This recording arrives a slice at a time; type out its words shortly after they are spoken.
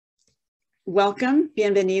Welcome,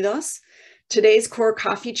 bienvenidos. Today's core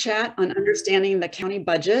coffee chat on understanding the county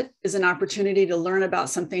budget is an opportunity to learn about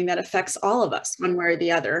something that affects all of us one way or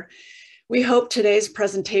the other. We hope today's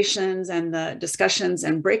presentations and the discussions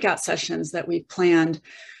and breakout sessions that we've planned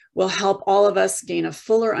will help all of us gain a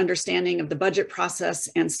fuller understanding of the budget process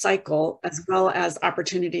and cycle, as well as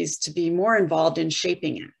opportunities to be more involved in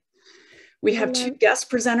shaping it. We have two guest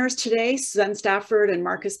presenters today, Sven Stafford and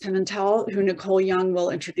Marcus Pimentel, who Nicole Young will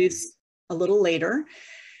introduce a little later.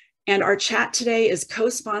 And our chat today is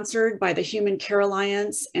co-sponsored by the Human Care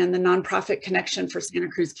Alliance and the Nonprofit Connection for Santa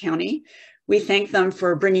Cruz County. We thank them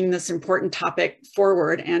for bringing this important topic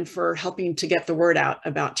forward and for helping to get the word out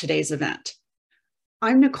about today's event.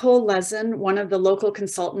 I'm Nicole Lezin, one of the local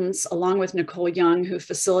consultants, along with Nicole Young, who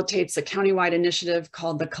facilitates a countywide initiative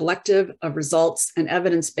called the Collective of Results and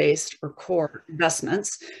Evidence-Based, or CORE,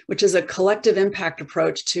 investments, which is a collective impact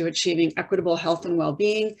approach to achieving equitable health and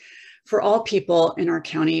well-being for all people in our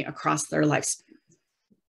county across their lifespan.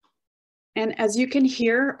 And as you can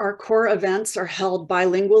hear, our core events are held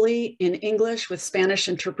bilingually in English with Spanish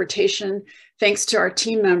interpretation, thanks to our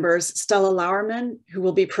team members, Stella Lauerman, who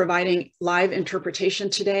will be providing live interpretation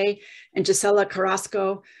today, and Gisella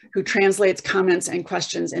Carrasco, who translates comments and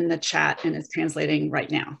questions in the chat and is translating right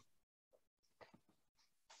now.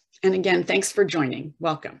 And again, thanks for joining.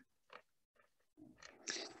 Welcome.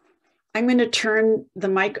 I'm going to turn the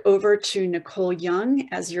mic over to Nicole Young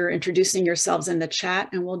as you're introducing yourselves in the chat,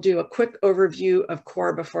 and we'll do a quick overview of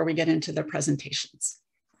CORE before we get into the presentations.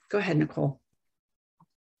 Go ahead, Nicole.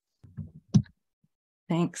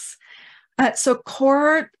 Thanks. So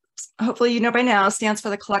CORE, hopefully you know by now, stands for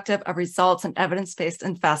the Collective of Results and Evidence-Based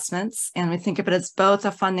Investments, and we think of it as both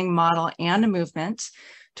a funding model and a movement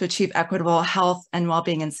to achieve equitable health and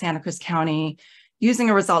well-being in Santa Cruz County,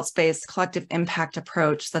 using a results-based collective impact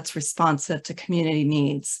approach that's responsive to community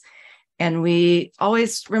needs. And we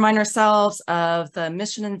always remind ourselves of the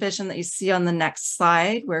mission and vision that you see on the next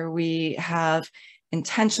slide, where we have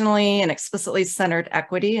intentionally and explicitly centered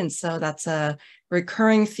equity. And so that's a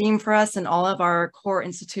recurring theme for us in all of our CORE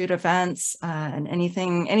Institute events and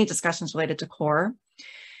any discussions related to CORE.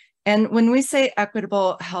 And when we say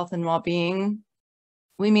equitable health and well-being,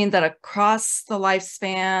 we mean that across the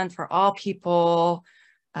lifespan for all people,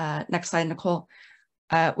 next slide, Nicole,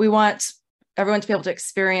 we want everyone to be able to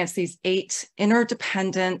experience these 8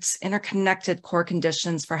 interdependent, interconnected core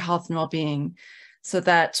conditions for health and well-being, so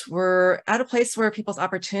that we're at a place where people's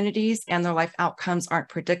opportunities and their life outcomes aren't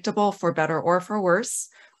predictable for better or for worse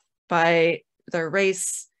by their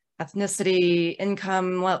race, ethnicity,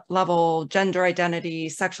 income level, gender identity,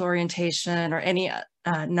 sexual orientation, or any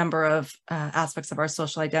number of aspects of our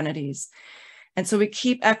social identities. And so we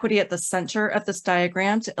keep equity at the center of this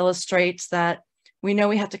diagram to illustrate that we know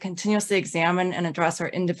we have to continuously examine and address our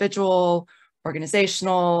individual,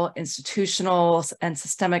 organizational, institutional, and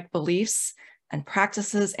systemic beliefs and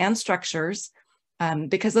practices and structures,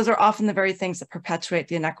 because those are often the very things that perpetuate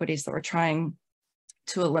the inequities that we're trying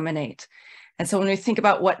to eliminate. And so when we think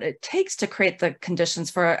about what it takes to create the conditions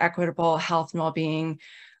for equitable health and well-being,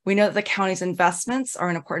 we know that the county's investments are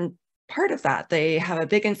an important part of that. They have a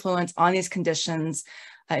big influence on these conditions,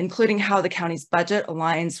 including how the county's budget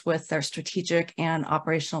aligns with their strategic and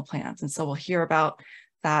operational plans. And so we'll hear about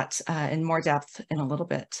that in more depth in a little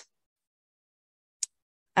bit.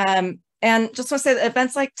 And just want to say that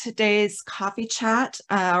events like today's coffee chat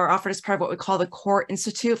are offered as part of what we call the CORE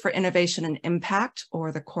Institute for Innovation and Impact,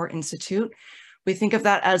 or the CORE Institute. We think of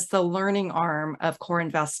that as the learning arm of CORE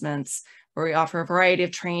investments, where we offer a variety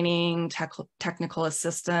of training, technical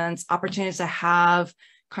assistance, opportunities to have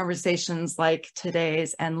conversations like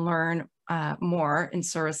today's and learn more in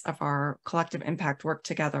service of our collective impact work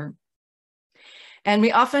together. And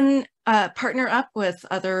we often partner up with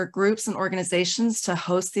other groups and organizations to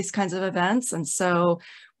host these kinds of events. And so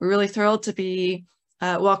we're really thrilled to be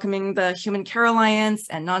welcoming the Human Care Alliance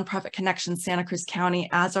and Nonprofit Connection Santa Cruz County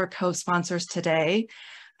as our co-sponsors today.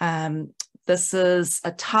 This is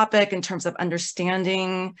a topic in terms of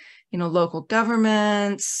understanding, local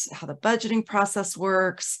governments, how the budgeting process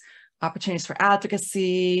works, opportunities for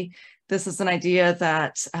advocacy. This is an idea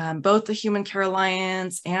that both the Human Care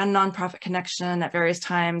Alliance and Nonprofit Connection at various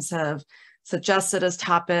times have suggested as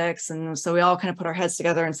topics. And so we all kind of put our heads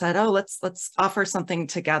together and said, oh, let's offer something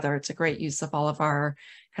together. It's a great use of all of our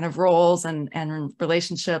kind of roles and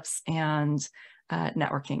relationships and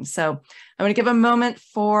networking. So I'm going to give a moment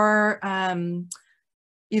for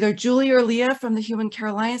either Julie or Leah from the Human Care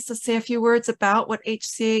Alliance to say a few words about what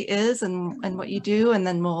HCA is and what you do, and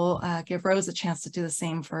then we'll give Rose a chance to do the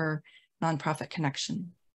same for Nonprofit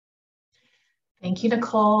Connection. Thank you,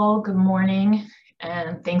 Nicole. Good morning.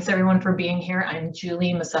 And thanks everyone for being here. I'm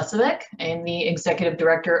Julie Masesevic. I'm the Executive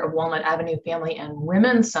Director of Walnut Avenue Family and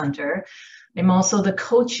Women's Center. I'm also the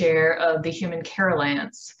co-chair of the Human Care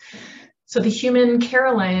Alliance. So the Human Care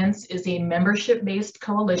Alliance is a membership-based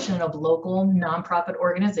coalition of local nonprofit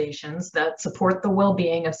organizations that support the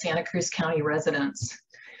well-being of Santa Cruz County residents.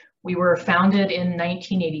 We were founded in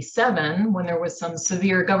 1987 when there was some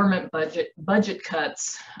severe government budget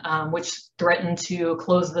cuts, which threatened to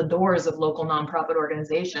close the doors of local nonprofit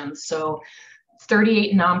organizations. So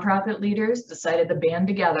 38 nonprofit leaders decided to band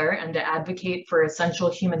together and to advocate for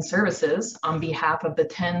essential human services on behalf of the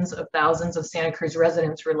tens of thousands of Santa Cruz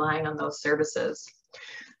residents relying on those services.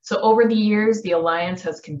 So over the years, the Alliance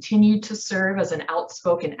has continued to serve as an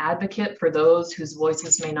outspoken advocate for those whose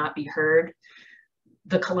voices may not be heard.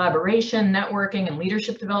 The collaboration, networking, and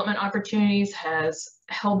leadership development opportunities has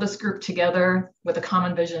held this group together with a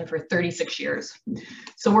common vision for 36 years.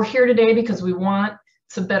 So we're here today because we want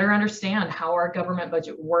to better understand how our government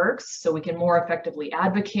budget works so we can more effectively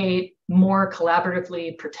advocate, more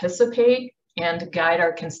collaboratively participate, and guide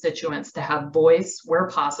our constituents to have voice where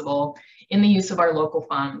possible in the use of our local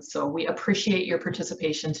funds. So we appreciate your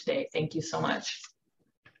participation today. Thank you so much.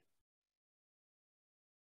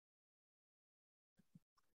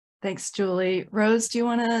 Thanks, Julie. Rose, do you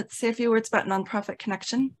want to say a few words about Nonprofit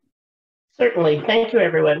Connection? Certainly. Thank you,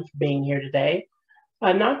 everyone, for being here today.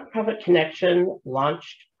 Nonprofit Connection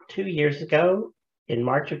launched 2 years ago in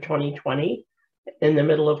March of 2020 in the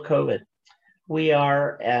middle of COVID. We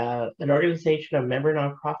are an organization of member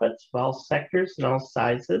nonprofits of all sectors and all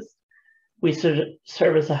sizes. We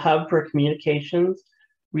serve as a hub for communications,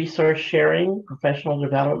 resource sharing, professional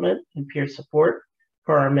development, and peer support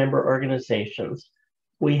for our member organizations.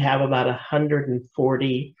 We have about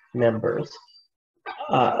 140 members.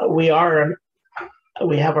 We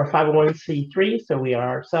have our 501c3, so we are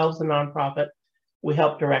ourselves a nonprofit. We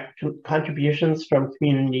help direct contributions from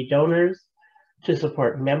community donors to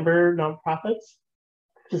support member nonprofits,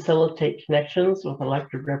 facilitate connections with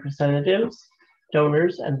elected representatives,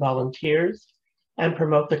 donors, and volunteers, and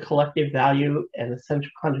promote the collective value and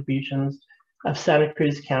essential contributions of Santa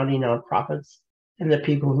Cruz County nonprofits and the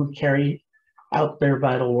people who carry out their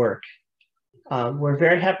vital work. We're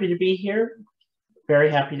very happy to be here, very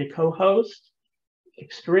happy to co-host,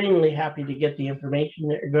 extremely happy to get the information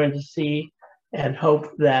that you're going to see, and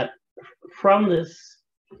hope that from this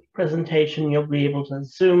presentation, you'll be able to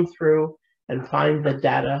zoom through and find the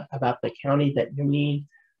data about the county that you need,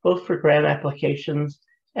 both for grant applications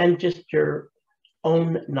and just your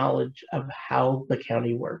own knowledge of how the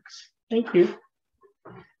county works. Thank you.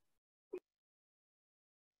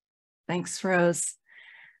 Thanks, Rose.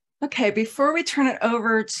 Okay, before we turn it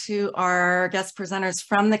over to our guest presenters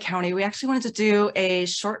from the county, we actually wanted to do a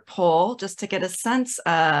short poll just to get a sense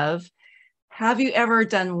of, have you ever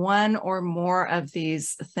done one or more of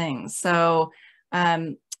these things? So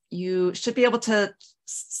you should be able to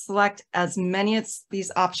select as many of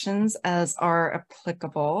these options as are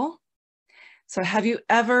applicable. So have you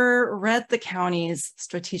ever read the county's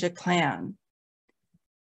strategic plan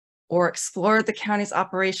or explored the county's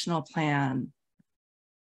operational plan?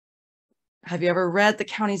 Have you ever read the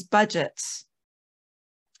county's budget?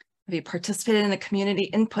 Have you participated in a community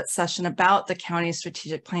input session about the county's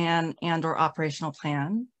strategic plan and or operational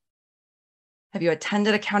plan? Have you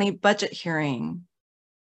attended a county budget hearing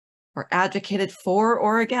or advocated for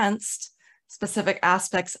or against specific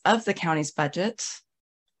aspects of the county's budget?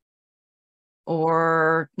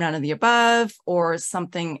 Or none of the above, or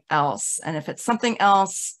something else? And if it's something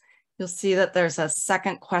else, you'll see that there's a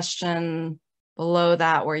second question below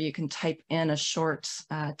that where you can type in a short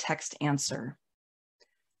text answer.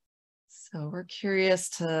 So we're curious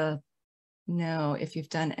to know if you've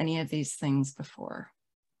done any of these things before.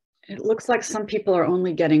 It looks like some people are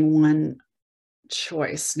only getting one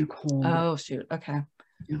choice, Nicole. Oh, shoot. Okay.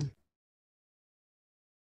 Yeah.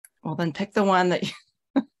 Well, then pick the one that,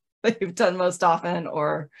 that you've done most often,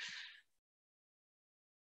 or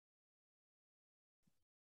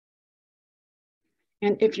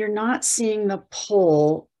And if you're not seeing the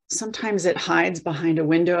poll, sometimes it hides behind a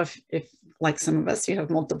window if like some of us, you have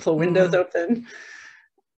multiple windows open.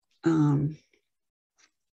 And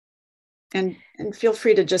feel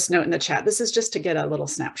free to just note in the chat. This is just to get a little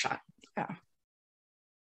snapshot. Yeah. Okay,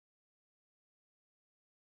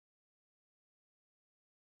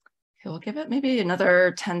 we'll give it maybe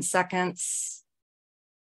another 10 seconds.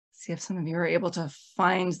 See if some of you are able to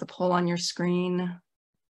find the poll on your screen.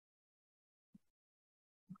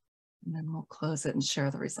 And then we'll close it and share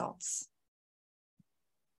the results.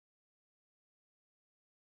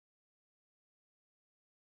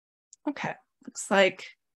 Okay, looks like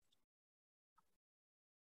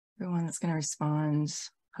everyone that's going to respond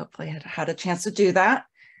hopefully had a chance to do that.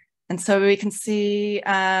 And so we can see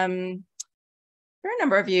there are a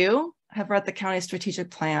number of you have read the county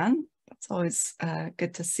strategic plan. That's always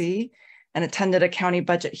good to see, and attended a county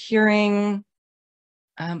budget hearing.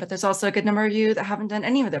 But there's also a good number of you that haven't done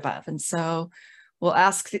any of the above. And so we'll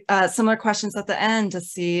ask similar questions at the end to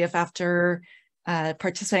see if after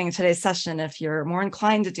participating in today's session, if you're more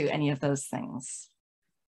inclined to do any of those things.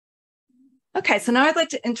 Okay, so now I'd like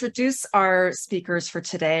to introduce our speakers for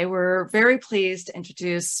today. We're very pleased to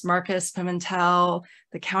introduce Marcus Pimentel,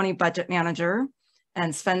 the County Budget Manager,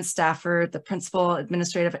 and Sven Stafford, the Principal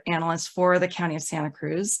Administrative Analyst for the County of Santa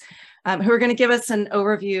Cruz, who are going to give us an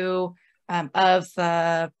overview of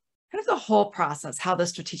the whole process, how the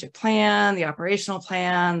strategic plan, the operational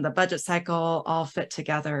plan, the budget cycle all fit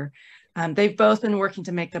together. They've both been working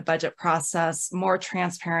to make the budget process more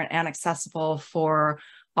transparent and accessible for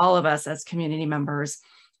all of us as community members.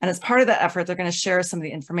 And as part of that effort, they're going to share some of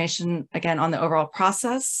the information, again, on the overall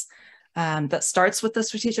process that starts with the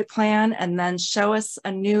strategic plan, and then show us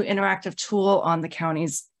a new interactive tool on the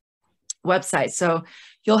county's website. So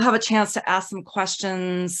you'll have a chance to ask some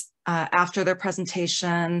questions after their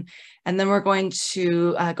presentation, and then we're going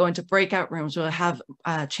to go into breakout rooms. We'll have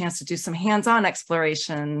a chance to do some hands-on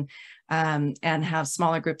exploration and have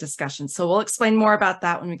smaller group discussions. So we'll explain more about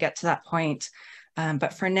that when we get to that point.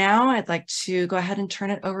 But for now, I'd like to go ahead and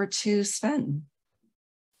turn it over to Sven.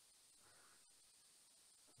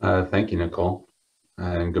 Thank you, Nicole,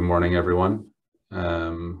 and good morning, everyone.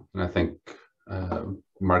 And I think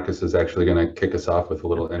Marcus is actually going to kick us off with a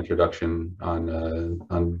little introduction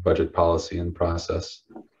on budget policy and process.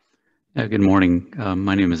 Good morning.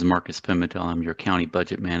 My name is Marcus Pimentel. I'm your county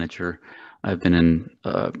budget manager. I've been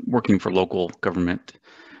working for local government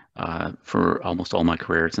for almost all my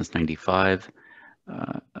career since '95.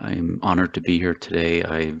 I'm honored to be here today.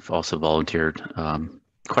 I've also volunteered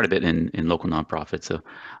quite a bit in local nonprofits, so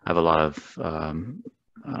I have a lot of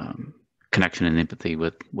connection and empathy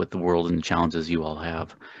with the world and the challenges you all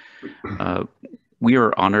have. We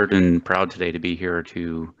are honored and proud today to be here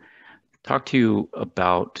to talk to you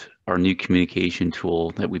about our new communication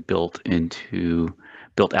tool that we built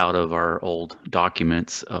out of our old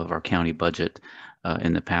documents of our county budget.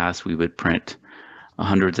 In the past, we would print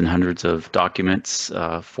hundreds and hundreds of documents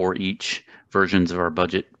for each versions of our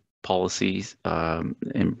budget policies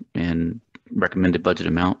and recommended budget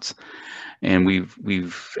amounts. And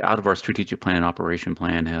we've out of our strategic plan and operation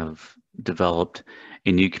plan have developed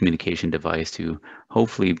a new communication device to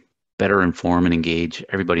hopefully better inform and engage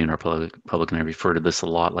everybody in our public, and I refer to this a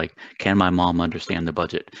lot like, can my mom understand the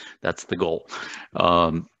budget? That's the goal.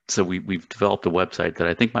 So we've developed a website that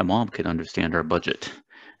I think my mom could understand our budget.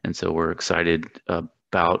 And so we're excited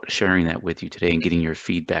about sharing that with you today and getting your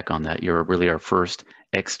feedback on that. You're really our first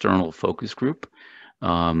external focus group.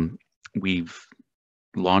 We've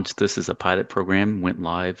launched this as a pilot program, went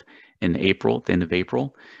live in April, at the end of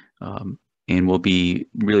April, and we'll be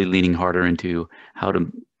really leaning harder into how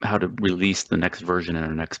to release the next version in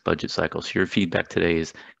our next budget cycle. So your feedback today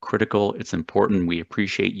is critical. It's important. We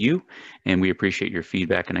appreciate you, and we appreciate your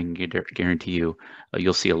feedback. And I can guarantee you,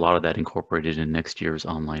 you'll see a lot of that incorporated in next year's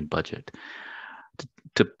online budget.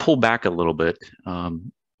 To pull back a little bit,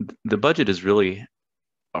 the budget is really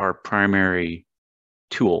our primary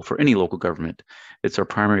tool for any local government. It's our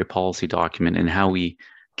primary policy document and how we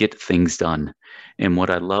get things done. And what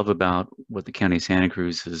I love about what the County of Santa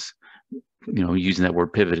Cruz is, using that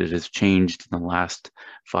word pivot, it has changed in the last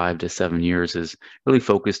 5 to 7 years, is really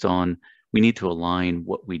focused on, we need to align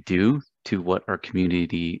what we do to what our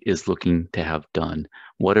community is looking to have done.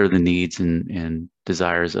 What are the needs and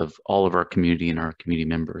desires of all of our community and our community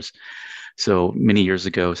members? So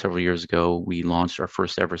several years ago, we launched our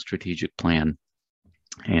first ever strategic plan.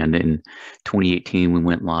 And in 2018, we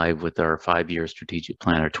went live with our 5-year strategic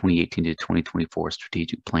plan, our 2018 to 2024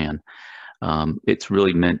 strategic plan. It's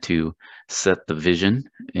really meant to set the vision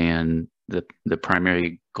and the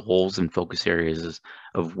primary goals and focus areas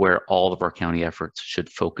of where all of our county efforts should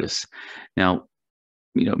focus. Now,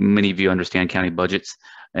 many of you understand county budgets,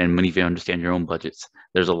 and many of you understand your own budgets.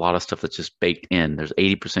 There's a lot of stuff that's just baked in. There's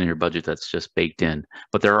 80% of your budget that's just baked in,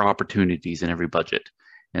 but there are opportunities in every budget.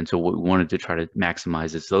 And so what we wanted to try to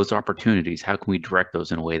maximize is those opportunities. How can we direct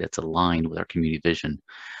those in a way that's aligned with our community vision?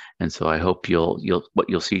 And so I hope what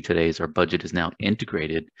you'll see today is our budget is now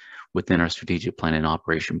integrated within our strategic plan and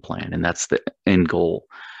operation plan. And that's the end goal.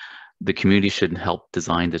 The community should help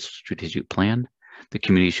design the strategic plan. The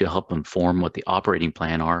community should help inform what the operating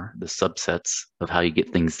plan are, the subsets of how you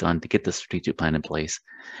get things done to get the strategic plan in place.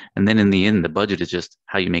 And then in the end, the budget is just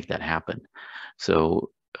how you make that happen.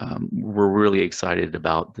 So we're really excited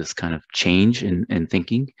about this kind of change in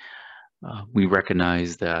thinking. We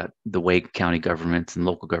recognize that the way county governments and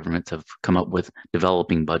local governments have come up with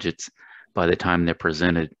developing budgets, by the time they're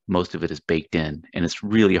presented, most of it is baked in, and it's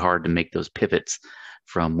really hard to make those pivots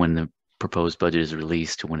from when the proposed budget is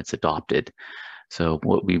released to when it's adopted. So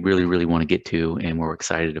what we really want to get to, and we're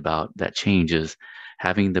excited about that change, is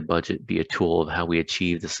having the budget be a tool of how we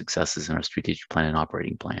achieve the successes in our strategic plan and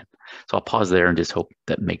operating plan. So I'll pause there and just hope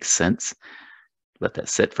that makes sense. Let that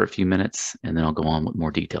sit for a few minutes, and then I'll go on with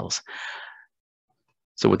more details.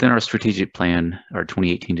 So within our strategic plan, our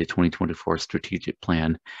 2018 to 2024 strategic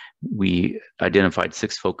plan, we identified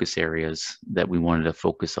 6 focus areas that we wanted to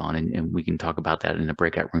focus on, and we can talk about that in the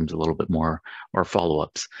breakout rooms a little bit more, or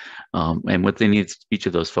follow-ups. And within each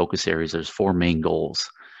of those focus areas, there's 4 main goals.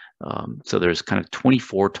 So there's kind of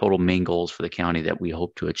 24 total main goals for the county that we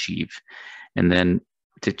hope to achieve. And then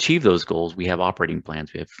to achieve those goals, we have operating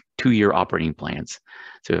plans. We have 2-year operating plans.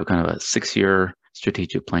 So we have kind of a 6-year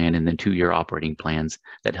strategic plan and then 2-year operating plans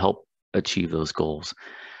that help achieve those goals.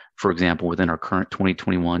 For example, within our current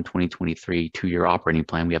 2021-2023 2-year operating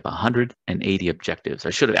plan, we have 180 objectives.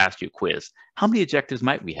 I should have asked you a quiz. How many objectives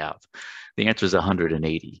might we have? The answer is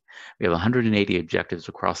 180. We have 180 objectives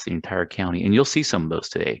across the entire county, and you'll see some of those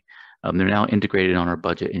today. They're now integrated on our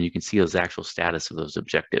budget, and you can see those actual status of those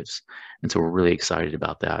objectives. And so we're really excited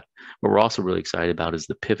about that. What we're also really excited about is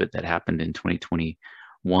the pivot that happened in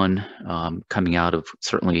 2021, coming out of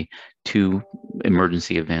certainly 2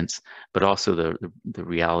 emergency events, but also the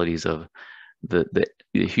realities of the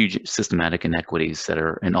huge systematic inequities that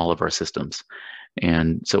are in all of our systems.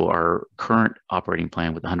 And so our current operating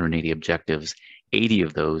plan with 180 objectives, 80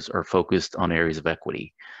 of those are focused on areas of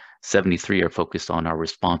equity. 73 are focused on our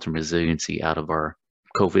response and resiliency out of our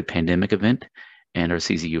COVID pandemic event and our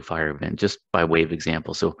CZU fire event, just by way of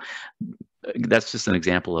example. So that's just an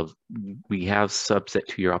example of, we have subset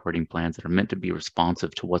 2-year operating plans that are meant to be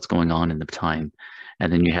responsive to what's going on in the time.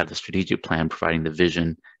 And then you have the strategic plan providing the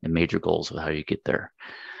vision and major goals of how you get there.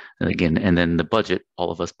 And again, and then the budget,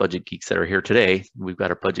 all of us budget geeks that are here today, we've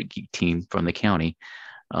got our budget geek team from the county.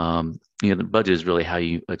 The budget is really how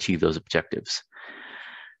you achieve those objectives.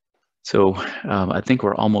 So I think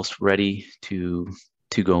we're almost ready to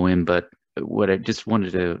go in, but what I just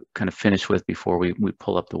wanted to kind of finish with before we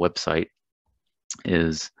pull up the website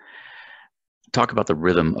is talk about the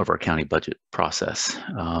rhythm of our county budget process.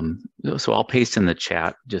 So I'll paste in the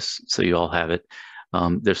chat just so you all have it.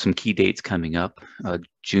 There's some key dates coming up.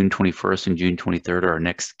 June 21st and June 23rd are our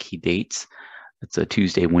next key dates. It's a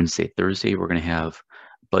Tuesday, Wednesday, Thursday. We're going to have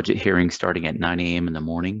budget hearings starting at 9 a.m. in the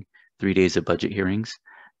morning, 3 days of budget hearings,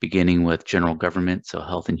 beginning with general government, so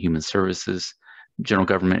health and human services, general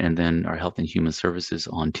government, and then our health and human services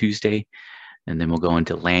on Tuesday. And then we'll go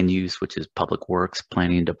into land use, which is public works,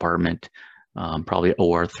 planning department, probably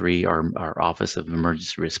OR3, our Office of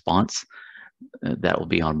Emergency Response. That will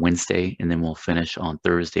be on Wednesday. And then we'll finish on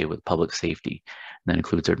Thursday with public safety. And that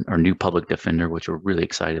includes our new public defender, which we're really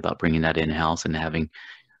excited about bringing that in-house and having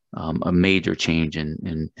a major change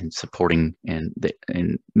in supporting and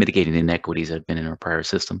mitigating the inequities that have been in our prior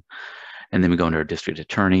system. And then we go into our district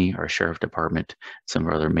attorney, our sheriff department, some of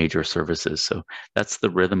our other major services. So that's the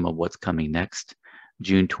rhythm of what's coming next.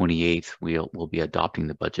 June 28th, we'll be adopting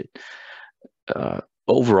the budget.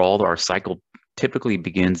 Overall, our cycle typically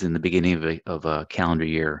begins in the beginning of a calendar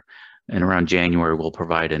year. And around January, we'll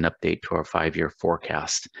provide an update to our 5-year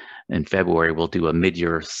forecast. In February, we'll do a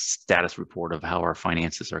mid-year status report of how our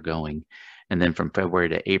finances are going. And then from February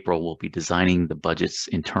to April, we'll be designing the budgets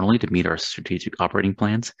internally to meet our strategic operating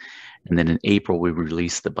plans. And then in April, we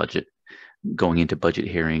release the budget, going into budget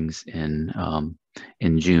hearings in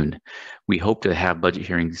June. We hope to have budget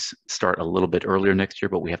hearings start a little bit earlier next year,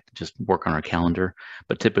 but we have to just work on our calendar.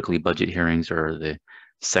 But typically, budget hearings are the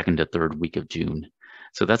 2nd to 3rd week of June.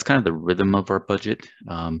 So that's kind of the rhythm of our budget.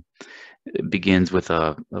 It begins with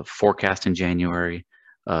a forecast in January,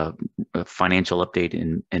 a financial update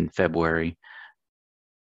in February,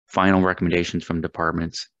 final recommendations from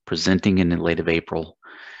departments, presenting in late of April,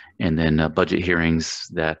 and then budget hearings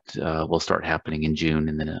that will start happening in June,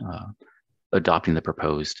 and then adopting the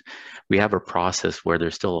proposed. We have a process where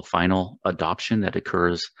there's still a final adoption that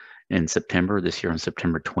occurs in September, this year on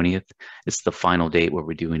September 20th. It's the final date where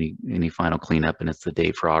we do any final cleanup, and it's the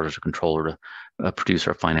date for auditor controller to produce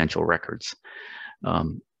our financial records.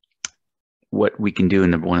 What we can do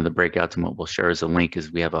in one of the breakouts, and what we'll share as a link,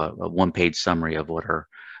 is we have a 1-page summary of what our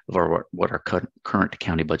current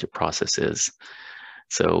county budget process is.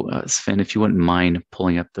 So Sven, if you wouldn't mind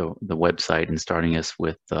pulling up the website and starting us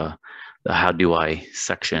with the how do I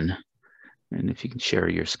section, and if you can share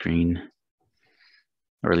your screen.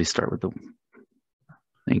 or at least start with the,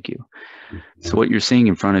 thank you. So what you're seeing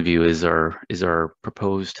in front of you is our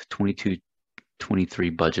proposed 22-23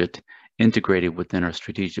 budget integrated within our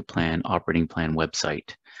strategic plan, operating plan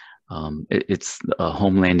website. It's a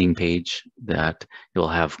home landing page that you'll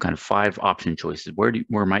have kind of 5 option choices.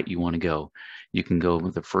 Where might you want to go? You can go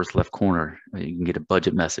with the first left corner. You can get a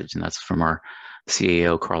budget message, and that's from our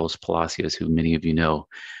CAO, Carlos Palacios, who many of you know.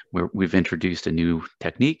 We've introduced a new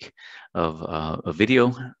technique of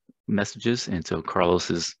video messages, and so Carlos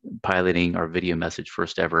is piloting our video message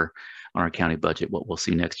first ever on our county budget. What we'll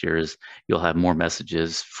see next year is you'll have more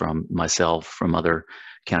messages from myself, from other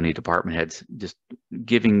county department heads, just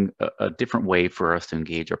giving a different way for us to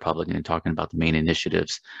engage our public and talking about the main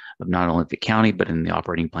initiatives of not only the county, but in the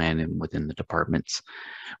operating plan and within the departments.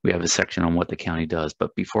 We have a section on what the county does.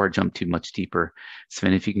 But before I jump too much deeper,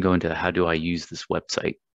 Sven, if you can go into how do I use this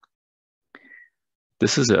website?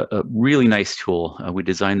 This is a really nice tool. We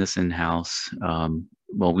designed this in-house.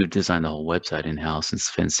 Well, we've designed the whole website in-house, and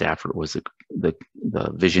Sven Stafford was the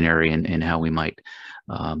visionary in how we might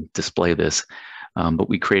display this. But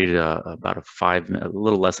we created about a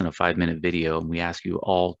little less than a 5-minute video, and we ask you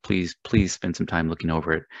all, please spend some time looking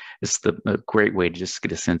over it. It's a great way to just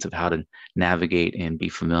get a sense of how to navigate and be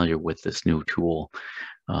familiar with this new tool.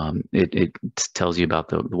 It tells you about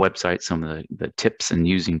the website, some of the tips and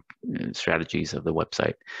using strategies of the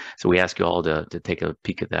website. So we ask you all to take a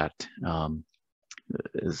peek at that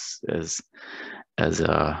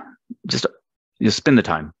just spend the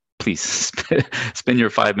time, please. Spend your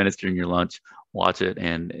 5 minutes during your lunch, watch it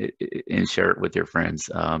and share it with your friends,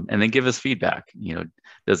 and then give us feedback.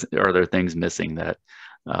 Are there things missing that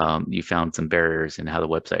you found some barriers in how the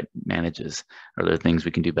website manages? Are there things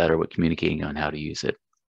we can do better with communicating on how to use it?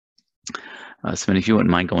 Sven, if you wouldn't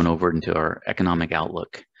mind going over into our economic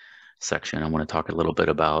outlook section, I want to talk a little bit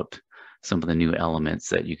about some of the new elements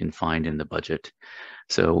that you can find in the budget.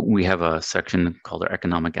 So we have a section called our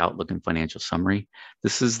economic outlook and financial summary.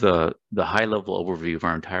 This is the high level overview of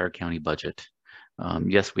our entire county budget.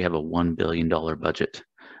 Yes, we have a $1 billion budget,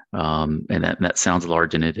 and that sounds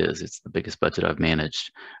large, and it is. It's the biggest budget I've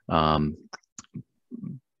managed. But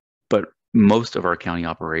most of our county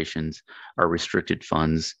operations are restricted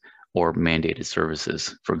funds or mandated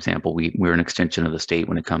services. For example, we're an extension of the state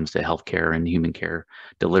when it comes to healthcare and human care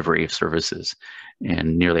delivery of services,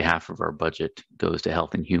 and nearly half of our budget goes to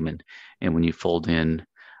health and human. And when you fold in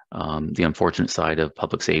the unfortunate side of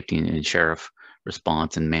public safety and sheriff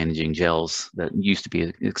response and managing jails that used to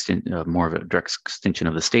be more of a direct extension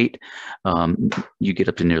of the state, you get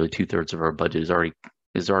up to nearly 2/3 of our budget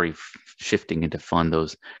is already shifting into fund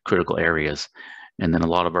those critical areas. And then a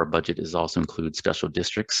lot of our budget also includes special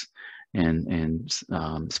districts and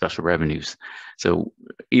special revenues. So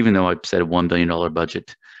even though I've said a $1 billion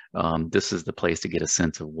budget, this is the place to get a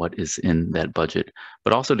sense of what is in that budget,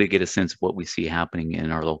 but also to get a sense of what we see happening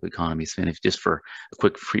in our local economy. Sven, if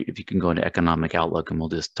you can go into economic outlook, and we'll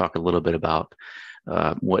just talk a little bit about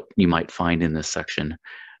what you might find in this section.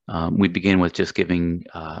 We begin with just giving,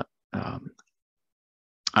 I'm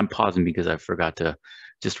pausing because I forgot to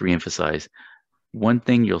just reemphasize. One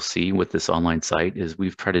thing you'll see with this online site is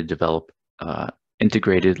we've tried to develop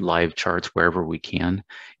integrated live charts wherever we can.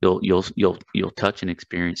 You'll touch and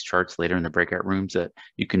experience charts later in the breakout rooms that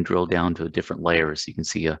you can drill down to different layers. You can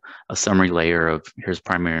see a summary layer of here's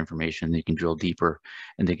primary information. You can drill deeper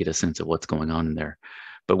and to get a sense of what's going on in there.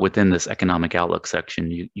 But within this economic outlook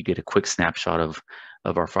section, you get a quick snapshot of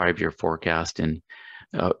our 5-year forecast, and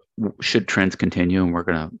should trends continue,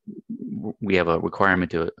 and we have a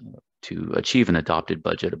requirement to achieve an adopted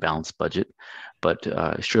budget, a balanced budget. But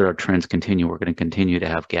should our trends continue, we're going to continue to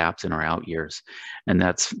have gaps in our out years. And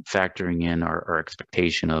that's factoring in our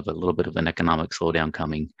expectation of a little bit of an economic slowdown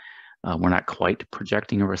coming. We're not quite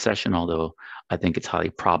projecting a recession, although I think it's highly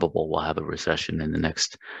probable we'll have a recession in the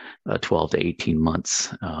next 12 to 18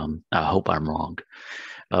 months. I hope I'm wrong.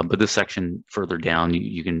 But this section further down,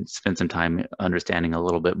 you can spend some time understanding a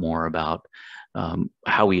little bit more about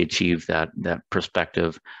how we achieve that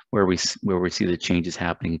perspective, where we see the changes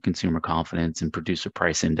happening in consumer confidence and producer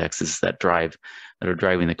price indexes that are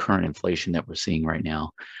driving the current inflation that we're seeing right now.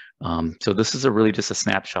 So this is really just a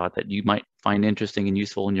snapshot that you might find interesting and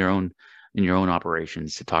useful in your own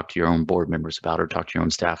operations to talk to your own board members about or talk to your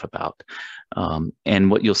own staff about. And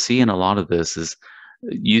what you'll see in a lot of this is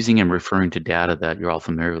using and referring to data that you're all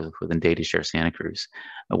familiar with within DataShare Santa Cruz.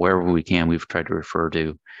 Wherever we can, we've tried to refer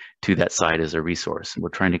to that site as a resource. We're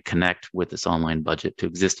trying to connect with this online budget to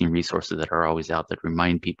existing resources that are always out that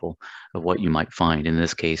remind people of what you might find. In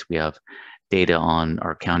this case, we have data on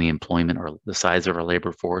our county employment, or the size of our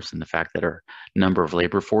labor force, and the fact that our number of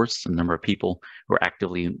labor force, the number of people who are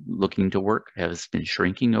actively looking to work, has been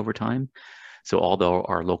shrinking over time. So although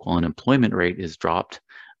our local unemployment rate is dropped,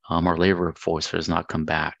 our labor force has not come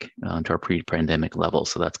back to our pre-pandemic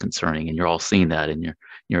levels. So that's concerning, and you're all seeing that in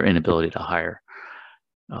your inability to hire.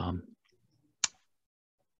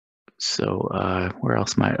 Where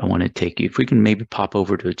else might I want to take you? If we can maybe pop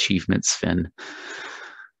over to achievements, Sven.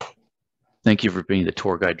 Thank you for being the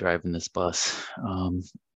tour guide driving this bus.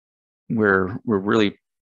 We're really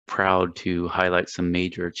proud to highlight some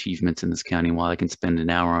major achievements in this county. While I can spend an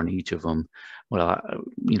hour on each of them,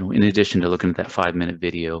 in addition to looking at that 5-minute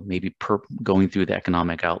video, maybe going through the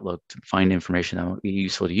economic outlook to find information that will be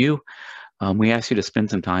useful to you, we ask you to spend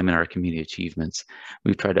some time in our community achievements.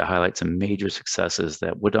 We've tried to highlight some major successes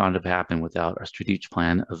that would not have happened without a strategic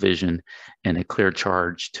plan, a vision, and a clear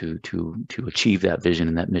charge to achieve that vision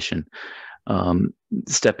and that mission.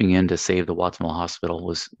 Stepping in to save the Watsonville Hospital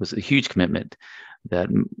was a huge commitment that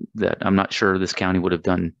I'm not sure this county would have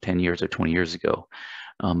done 10 years or 20 years ago.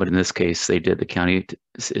 But in this case, they did. The county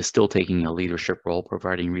is still taking a leadership role,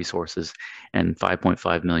 providing resources and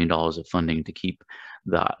 $5.5 million of funding to keep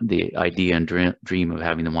the idea and dream of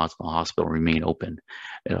having the Watsonville Hospital remain open.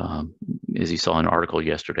 As you saw in an article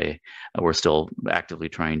yesterday, we're still actively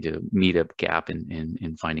trying to meet a gap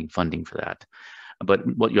in finding funding for that. But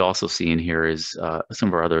what you also see in here is some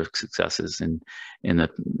of our other successes in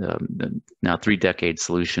the now 3-decade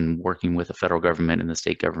solution, working with the federal government and the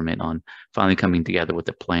state government on finally coming together with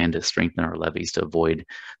a plan to strengthen our levees to avoid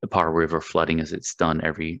the Powder River flooding, as it's done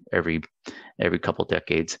every couple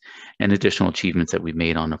decades, and additional achievements that we've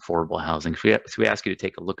made on affordable housing. So we ask you to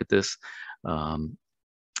take a look at this.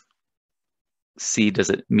 See, does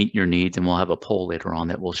it meet your needs? And we'll have a poll later on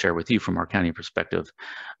that we'll share with you from our county perspective.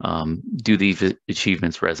 Do these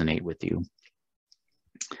achievements resonate with you?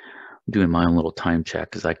 I'm doing my own little time check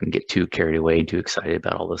because I can get too carried away and too excited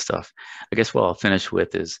about all this stuff. I guess what I'll finish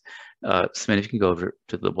with is, Sven, if you can go over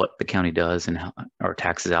to what the county does and how our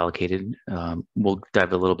taxes allocated. We'll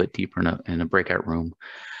dive a little bit deeper in a breakout room.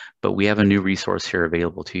 But we have a new resource here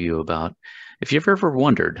available to you about, if you've ever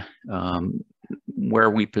wondered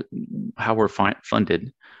how we're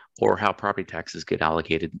funded or how property taxes get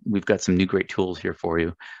allocated, we've got some new great tools here for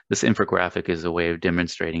you. This infographic is a way of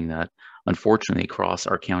demonstrating that, unfortunately, across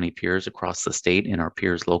our county peers, across the state, and our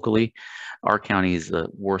peers locally, our county is the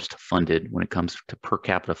worst funded when it comes to per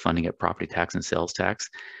capita funding at property tax and sales tax.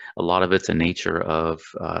 A lot of it's a nature of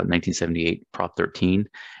 1978 Prop 13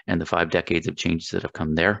 and the 5 decades of changes that have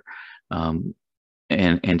come there.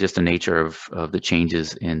 And just the nature of the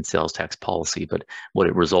changes in sales tax policy. But what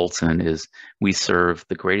it results in is we serve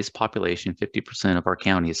the greatest population. 50% of our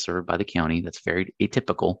county is served by the county. That's very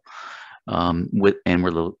atypical. And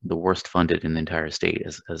we're the worst funded in the entire state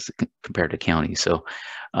as compared to counties. So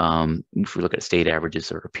if we look at state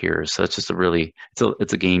averages or peers, so it's just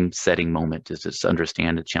it's a game setting moment to just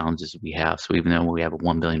understand the challenges we have. So even though we have a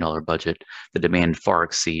 $1 billion budget, the demand far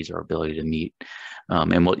exceeds our ability to meet.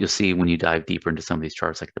 And what you'll see when you dive deeper into some of these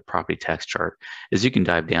charts, like the property tax chart, is you can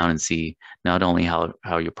dive down and see not only how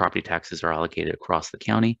your property taxes are allocated across the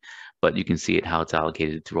county, but you can see how it's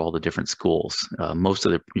allocated through all the different schools. Most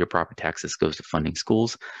of your property taxes goes to funding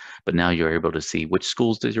schools, but now you're able to see which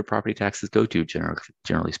schools does your property taxes go to,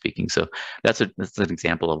 generally speaking. So that's an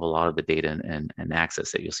example of a lot of the data and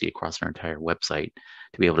access that you'll see across our entire website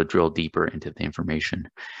to be able to drill deeper into the information.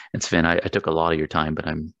 And Sven, I took a lot of your time, but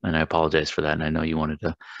I apologize for that. And I know you wanted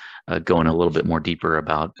to go in a little bit more deeper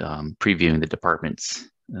about previewing the departments.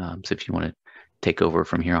 So if you want to take over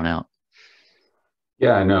from here on out.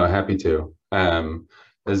 Yeah, no, happy to.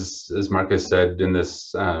 As Marcus said, in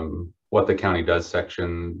this what the county does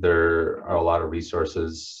section, there are a lot of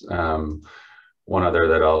resources. One other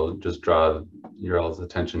that I'll just draw your all's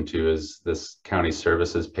attention to is this county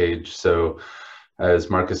services page. So as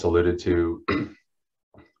Marcus alluded to,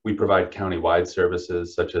 we provide county-wide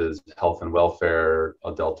services such as health and welfare,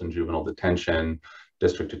 adult and juvenile detention,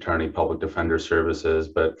 district attorney, public defender services.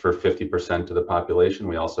 But for 50% of the population,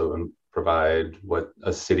 we also provide what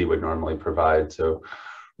a city would normally provide. So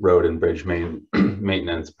road and bridge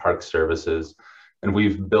maintenance, park services. And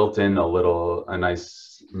we've built in a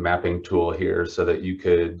nice mapping tool here so that you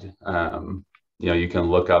could, you can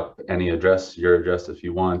look up any address, your address if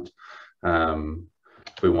you want.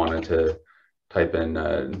 If we wanted to type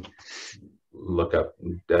in, look up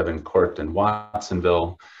Devon Court in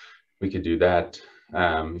Watsonville, we could do that.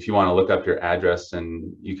 If you want to look up your address,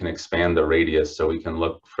 and you can expand the radius, so we can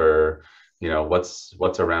look for,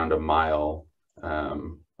 what's around a mile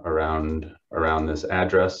around this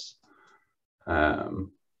address.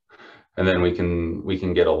 And then we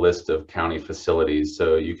can get a list of county facilities.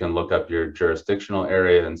 So you can look up your jurisdictional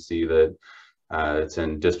area and see that it's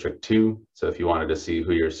in District 2. So if you wanted to see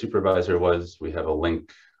who your supervisor was, we have a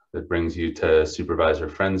link that brings you to Supervisor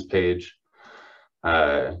Friends page.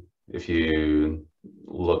 If you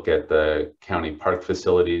look at the county park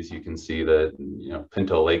facilities, you can see that, you know,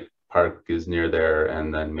 Pinto Lake Park is near there,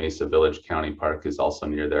 and then Mesa Village County Park is also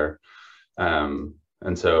near there. And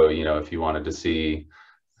so, you know, if you wanted to see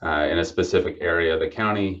in a specific area of the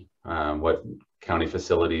county, what county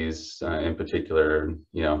facilities in particular,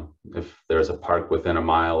 you know, if there's a park within a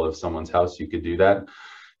mile of someone's house, you could do that.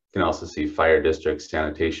 You can also see fire district,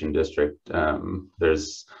 sanitation district.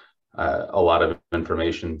 There's a lot of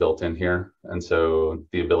information built in here. And so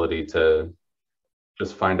the ability to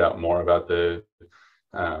just find out more about the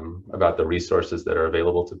resources that are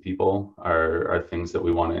available to people are things that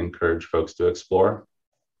we want to encourage folks to explore.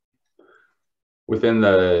 Within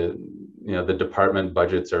the, you know, the department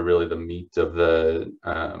budgets are really the meat of the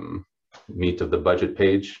budget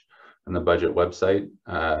page and the budget website.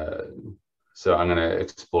 So I'm going to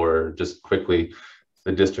explore just quickly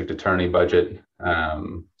the district attorney budget.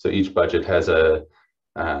 So each budget has a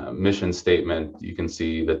mission statement. You can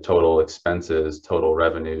see the total expenses, total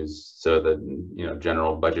revenues. So the, you know,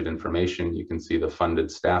 general budget information. You can see the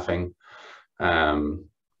funded staffing.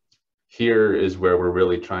 Here is where we're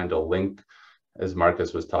really trying to link, as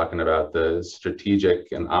Marcus was talking about, the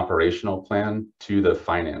strategic and operational plan to the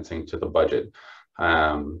financing, to the budget.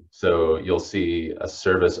 So you'll see a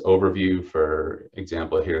service overview, for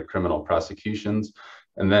example, here, criminal prosecutions.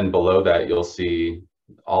 And then below that, you'll see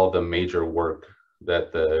all the major work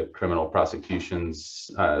that the criminal prosecutions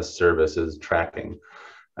service is tracking.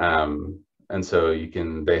 And so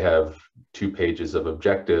they have 2 pages of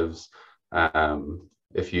objectives.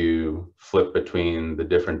 If you flip between the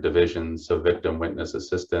different divisions, so victim witness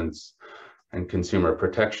assistance and consumer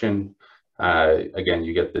protection, again,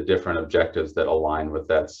 you get the different objectives that align with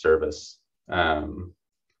that service.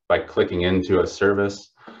 By clicking into a service,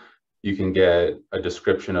 you can get a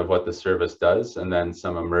description of what the service does and then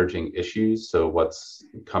some emerging issues. So what's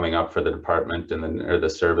coming up for the department or the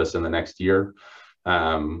service in the next year.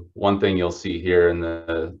 One thing you'll see here in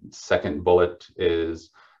the second bullet is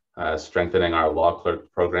strengthening our law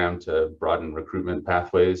clerk program to broaden recruitment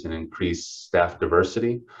pathways and increase staff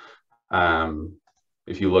diversity.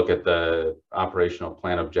 If you look at the operational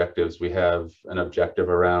plan objectives, we have an objective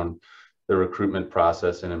around the recruitment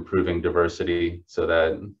process and improving diversity, so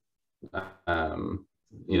that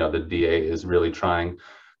you know, the DA is really trying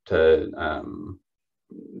to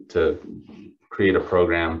create a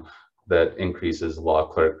program that increases law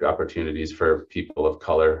clerk opportunities for people of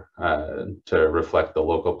color to reflect the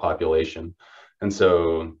local population. And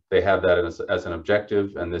so they have that as an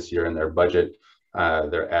objective, and this year in their budget,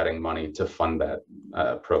 they're adding money to fund that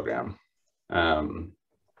program. And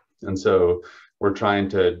so we're trying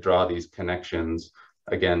to draw these connections,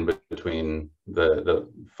 again, between the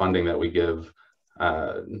funding that we give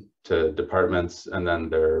to departments and then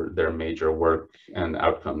their major work and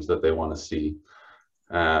outcomes that they want to see.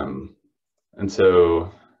 And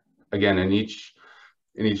so, again, in each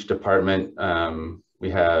department, we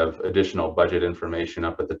have additional budget information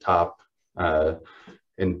up at the top.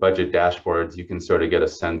 In budget dashboards, you can sort of get a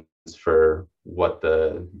sense for what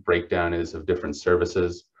the breakdown is of different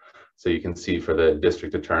services. So you can see for the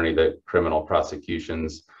district attorney that criminal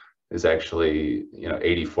prosecutions is actually, you know,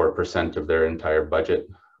 84% of their entire budget,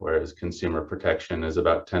 whereas consumer protection is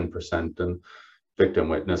about 10% and victim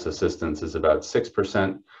witness assistance is about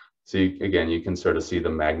 6%. So again, you can sort of see the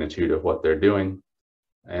magnitude of what they're doing.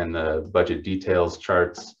 And the budget details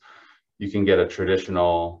charts, you can get a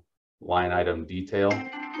traditional line item detail.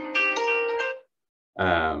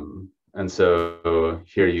 And so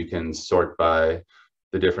here you can sort by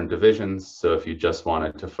the different divisions. So if you just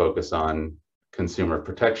wanted to focus on consumer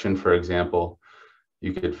protection, for example,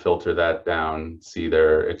 you could filter that down, see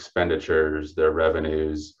their expenditures, their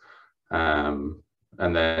revenues,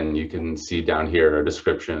 and then you can see down here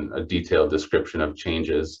a detailed description of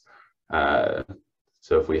changes.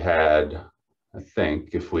 So if we had, I think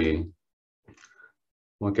if we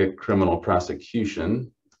look at criminal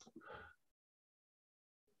prosecution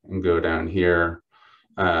and go down here,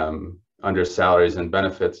 under salaries and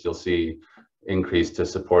benefits, you'll see increase to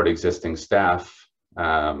support existing staff,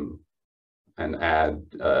 and add,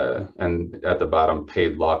 and at the bottom,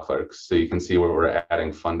 paid law clerks. So you can see where we're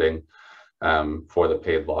adding funding for the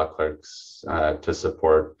paid law clerks to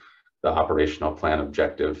support the operational plan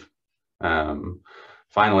objective.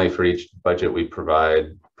 Finally, for each budget, we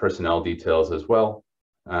provide personnel details as well.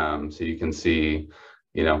 So you can see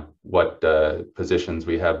what positions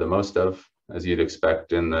we have the most of, as you'd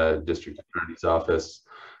expect in the district attorney's office.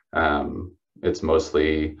 It's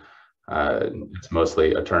mostly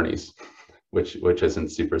attorneys, which isn't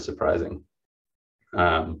super surprising.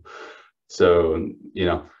 So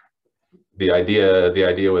the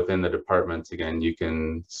idea within the departments, again, you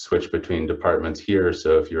can switch between departments here.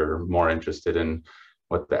 So if you're more interested in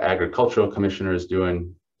what the agricultural commissioner is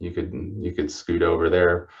doing, you could scoot over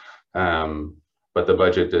there. But the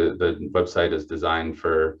website is designed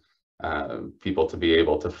for people to be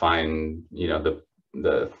able to find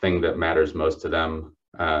the thing that matters most to them,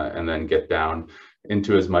 and then get down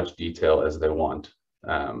into as much detail as they want.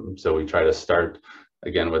 So we try to start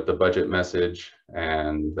again with the budget message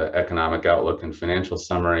and the economic outlook and financial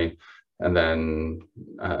summary, and then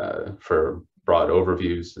for broad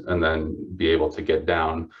overviews, and then be able to get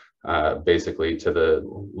down basically to the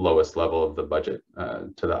lowest level of the budget,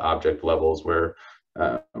 to the object levels where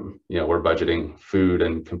we're budgeting food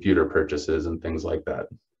and computer purchases and things like that.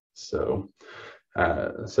 So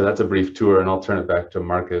that's a brief tour, and I'll turn it back to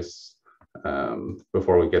Marcus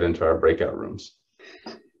before we get into our breakout rooms.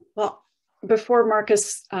 Well, before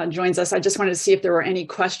Marcus joins us, I just wanted to see if there were any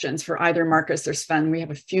questions for either Marcus or Sven. We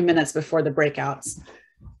have a few minutes before the breakouts.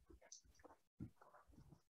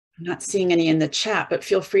 I'm not seeing any in the chat, but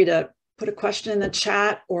feel free to put a question in the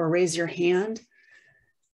chat or raise your hand.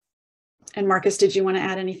 And Marcus, did you want to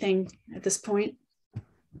add anything at this point?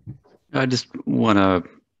 I just want to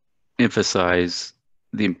emphasize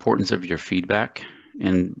the importance of your feedback.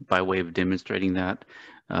 And by way of demonstrating that,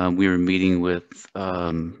 we were meeting with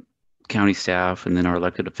county staff and then our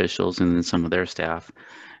elected officials and then some of their staff.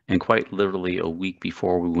 And quite literally a week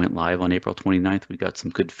before we went live on April 29th, we got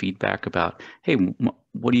some good feedback about, hey,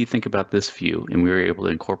 what do you think about this view? And we were able to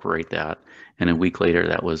incorporate that. And a week later,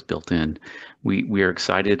 that was built in. We are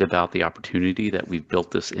excited about the opportunity that we've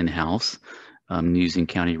built this in-house using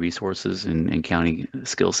county resources and county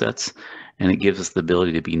skill sets. And it gives us the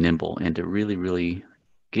ability to be nimble and to really, really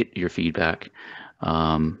get your feedback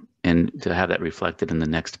and to have that reflected in the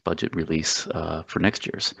next budget release for next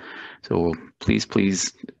year's. So please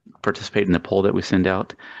participate in the poll that we send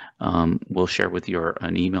out. We'll share with you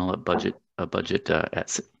an email at budget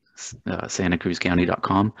at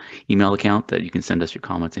santacruzcounty.com email account that you can send us your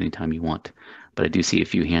comments anytime you want. But I do see a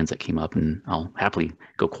few hands that came up, and I'll happily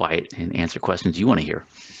go quiet and answer questions you want to hear.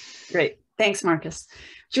 Great. Thanks, Marcus.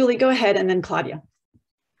 Julie, go ahead, and then Claudia.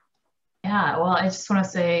 Yeah, well, I just want to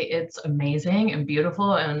say it's amazing and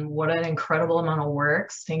beautiful, and what an incredible amount of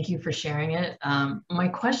work. Thank you for sharing it. My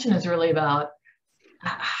question is really about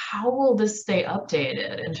how will this stay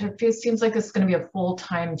updated? And it seems like it's going to be a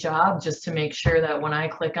full-time job just to make sure that when I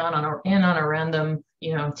click on a random,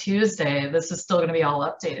 Tuesday, this is still going to be all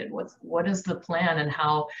updated. What is the plan, and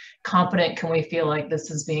how confident can we feel like this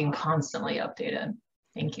is being constantly updated?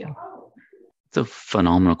 Thank you. It's a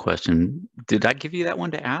phenomenal question. Did I give you that one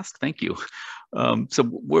to ask? Thank you. So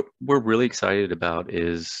what we're really excited about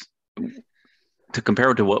is to compare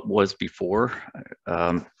it to what was before.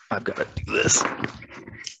 I've got to do this.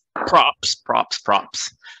 Props.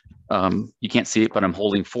 You can't see it, but I'm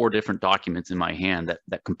holding 4 different documents in my hand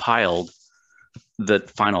that compiled the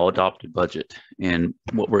final adopted budget. And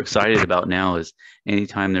what we're excited about now is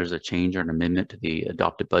anytime there's a change or an amendment to the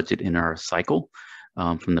adopted budget in our cycle,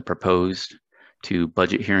 from the proposed to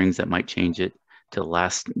budget hearings that might change it to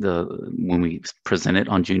when we present it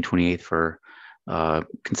on June 28th for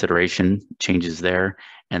consideration, changes there,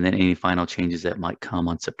 and then any final changes that might come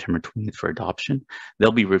on September 20th for adoption,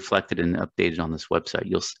 they'll be reflected and updated on this website.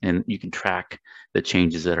 And you can track the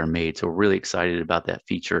changes that are made. So we're really excited about that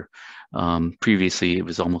feature. Previously, it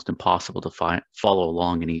was almost impossible to follow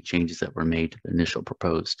along any changes that were made to the initial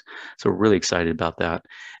proposed. So we're really excited about that.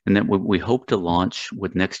 And then what we hope to launch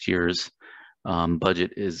with next year's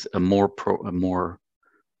budget is a more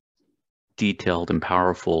detailed and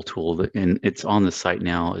powerful tool, and it's on the site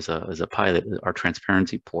now as a pilot, our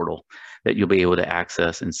transparency portal, that you'll be able to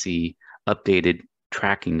access and see updated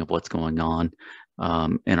tracking of what's going on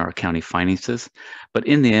in our county finances. But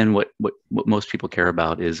in the end, what most people care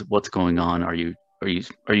about is what's going on. Are you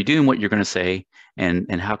doing what you're going to say,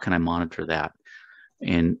 and how can I monitor that?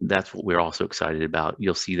 And that's what we're also excited about.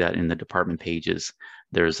 You'll see that in the department pages.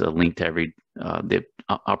 There's a link to every the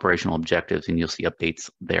operational objectives, and you'll see updates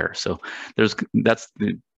there. So that's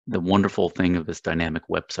the wonderful thing of this dynamic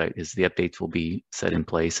website is the updates will be set in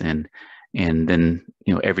place, and then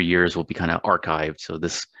every year's will be kind of archived. So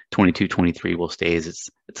this 22-23 will stay as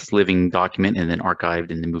it's a living document, and then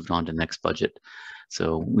archived and then moved on to the next budget.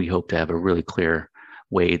 So we hope to have a really clear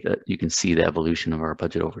way that you can see the evolution of our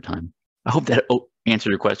budget over time. I hope that answered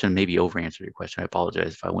your question, maybe over-answered your question. I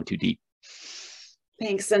apologize if I went too deep.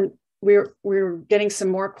 Thanks. And we're getting some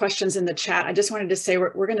more questions in the chat. I just wanted to say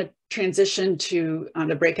we're going to transition to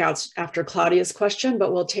the breakouts after Claudia's question,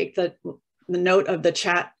 but we'll take the note of the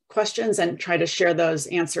chat questions and try to share those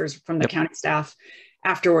answers from the county staff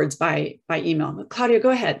afterwards by email. But Claudia, go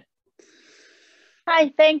ahead.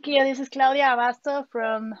 Hi, thank you. This is Claudia Abasto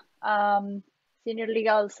from Senior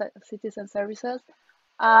Legal Citizen Services.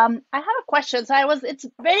 I have a question. So it's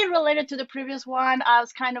very related to the previous one. I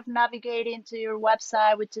was kind of navigating to your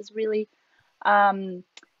website, which is really, it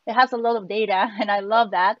has a lot of data and I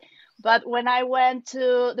love that. But when I went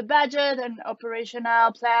to the budget and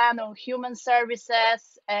operational plan on human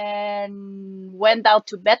services and went out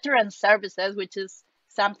to veteran services, which is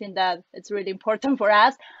something that it's really important for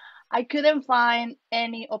us, I couldn't find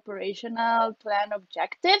any operational plan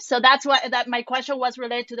objectives. So that's why my question was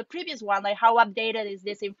related to the previous one, like how updated is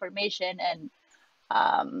this information? And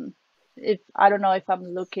if I don't know if I'm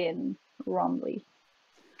looking wrongly.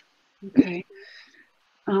 Okay.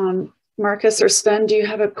 Marcus or Sven, do you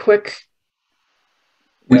have a quick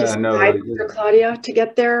guide for Claudia to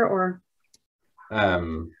get there, or?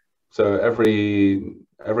 So every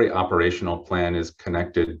operational plan is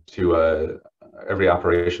connected to every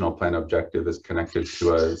operational plan objective is connected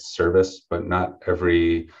to a service, but not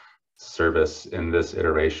every service in this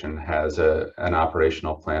iteration has an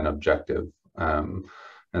operational plan objective.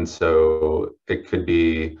 And so it could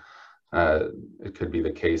be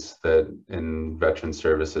the case that in veteran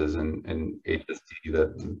services and in HSD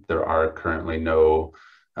that there are currently no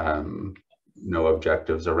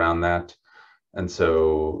objectives around that. And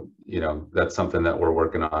so, that's something that we're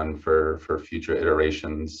working on for future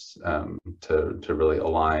iterations to really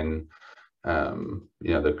align,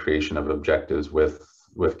 the creation of objectives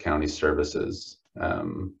with county services.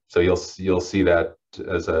 So you'll see that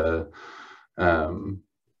as a,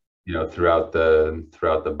 throughout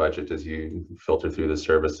the budget as you filter through the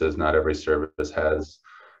services. Not every service has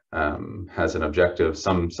an objective.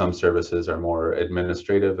 Some services are more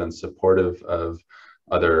administrative and supportive of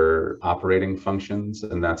other operating functions,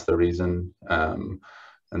 and that's the reason. And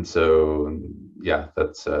so, yeah,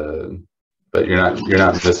 that's. But you're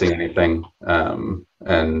not missing anything.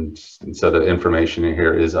 And so the information in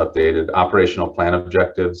here is updated. Operational plan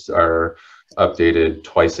objectives are updated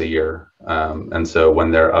twice a year, and so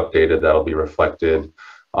when they're updated, that'll be reflected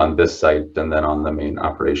on this site and then on the main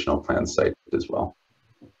operational plan site as well.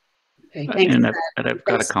 Okay, thanks. And I've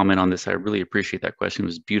got a comment on this. I really appreciate that question. It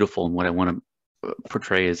was beautiful, and what I want to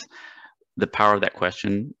portray is the power of that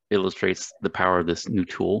question illustrates the power of this new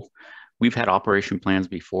tool. We've had operation plans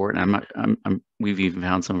before, and we've even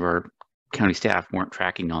found some of our county staff weren't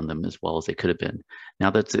tracking on them as well as they could have been. Now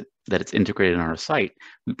that it's integrated in our site,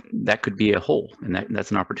 that could be a hole, and that's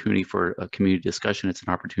an opportunity for a community discussion. It's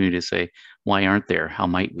an opportunity to say, why aren't there? How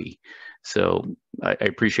might we? So I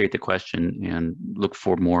appreciate the question and look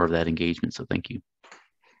for more of that engagement. So thank you.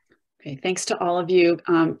 Okay, thanks to all of you.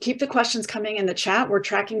 Keep the questions coming in the chat. We're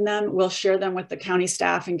tracking them. We'll share them with the county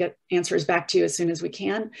staff and get answers back to you as soon as we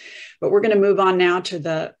can. But we're going to move on now to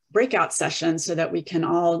the breakout session so that we can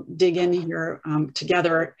all dig in here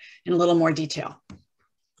together in a little more detail.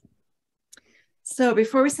 So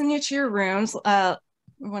before we send you to your rooms,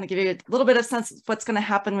 we want to give you a little bit of sense of what's going to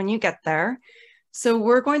happen when you get there. So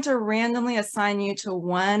we're going to randomly assign you to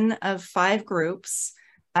one of 5 groups.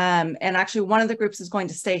 And actually one of the groups is going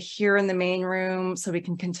to stay here in the main room so we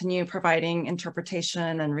can continue providing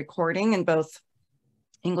interpretation and recording in both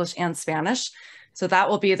English and Spanish. So that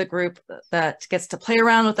will be the group that gets to play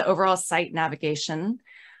around with the overall site navigation.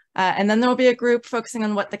 And then there'll be a group focusing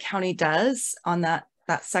on what the county does on that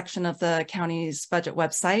section of the county's budget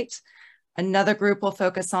website. Another group will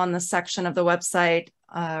focus on the section of the website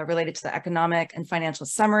related to the economic and financial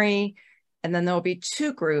summary. And then there will be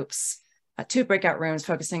 2 groups, 2 breakout rooms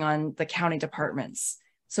focusing on the county departments.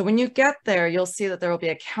 So when you get there, you'll see that there will be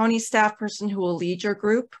a county staff person who will lead your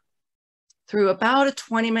group through about a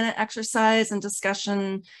 20-minute exercise and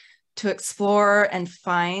discussion to explore and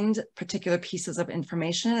find particular pieces of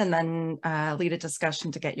information, and then lead a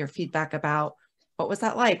discussion to get your feedback about what was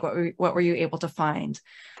that like? What were you able to find?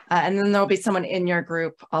 And then there'll be someone in your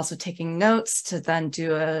group also taking notes to then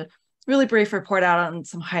do a really brief report out on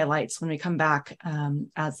some highlights when we come back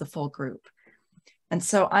as the full group. And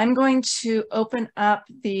so I'm going to open up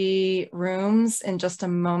the rooms in just a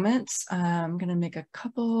moment. I'm going to make a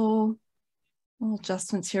couple little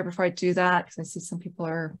adjustments here before I do that, because I see some people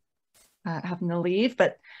are having to leave.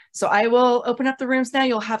 But so I will open up the rooms now.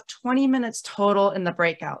 You'll have 20 minutes total in the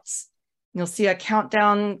breakouts. You'll see a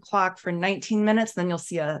countdown clock for 19 minutes, then you'll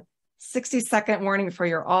see a 60-second warning before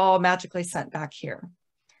you're all magically sent back here.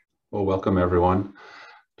 Well, welcome everyone.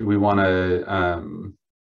 Do we want to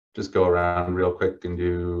just go around real quick and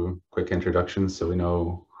do quick introductions so we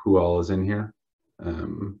know who all is in here?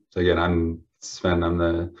 So again, I'm Sven. I'm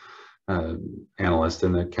the analyst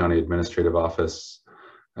in the county administrative office.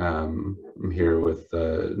 I'm here with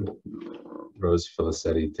Rose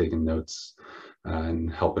Felicetti taking notes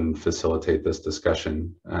and helping facilitate this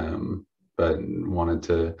discussion. But wanted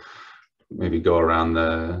to maybe go around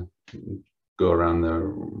the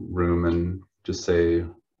room and just say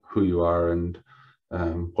who you are and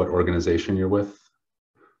what organization you're with.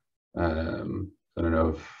 I don't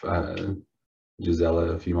know if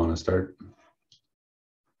Gisella, if you want to start.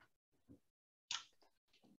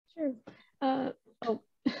 Sure. Oh,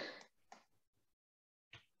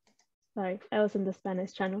 sorry, I was in the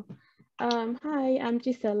Spanish channel. Hi, I'm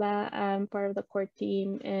Gisella. I'm part of the core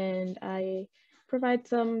team, and I provide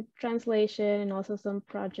some translation and also some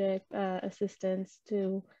project assistance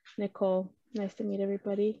to Nicole. Nice to meet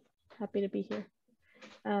everybody. Happy to be here.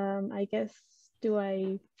 I guess, do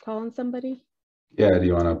I call on somebody? Yeah, do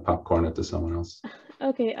you want to popcorn it to someone else?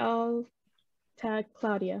 Okay, I'll tag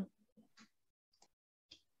Claudia.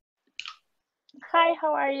 Hi,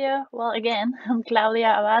 how are you? Well, again, I'm Claudia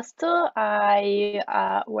Abasto. I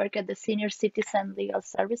work at the Senior Citizen Legal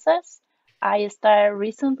Services. I started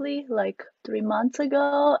recently, like 3 months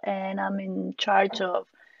ago, and I'm in charge of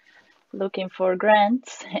looking for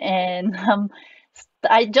grants. And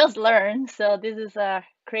I just learned, so this is a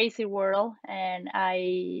crazy world, and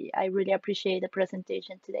I really appreciate the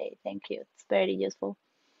presentation today. Thank you. It's very useful.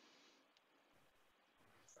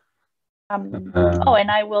 Oh,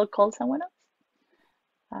 and I will call someone else.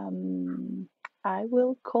 I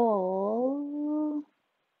will call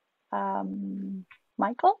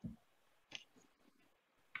Michael.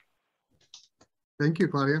 Thank you,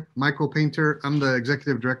 Claudia. Michael Painter. I'm the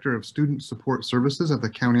Executive Director of Student Support Services at the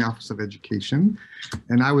County Office of Education.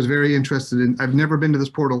 And I was very interested in, I've never been to this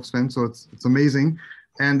portal, Sven, so it's amazing.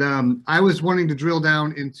 And I was wanting to drill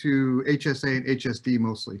down into HSA and HSD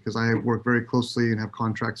mostly, because I work very closely and have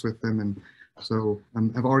contracts with them. And so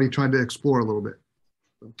I've already tried to explore a little bit.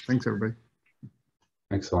 So thanks, everybody.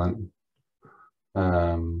 Excellent.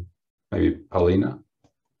 Maybe Paulina?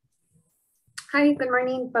 Hi, good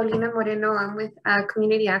morning. Paulina Moreno. I'm with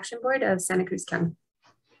Community Action Board of Santa Cruz County.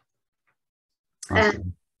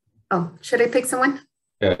 Awesome. Oh, should I pick someone?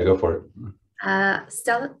 Yeah, go for it.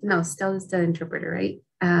 Stella? No, Stella's the interpreter, right?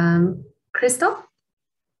 Crystal?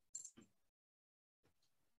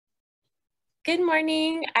 Good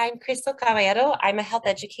morning. I'm Crystal Caballero. I'm a health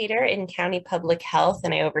educator in County Public Health,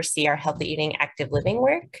 and I oversee our healthy eating, active living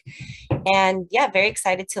work. And yeah, very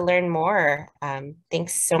excited to learn more.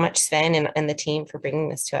 Thanks so much, Sven and the team for bringing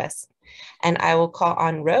this to us. And I will call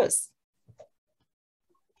on Rose.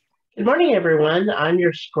 Good morning, everyone. I'm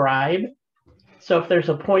your scribe. So if there's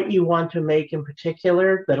a point you want to make in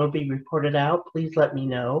particular that'll be reported out, please let me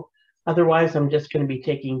know. Otherwise, I'm just going to be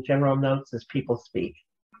taking general notes as people speak.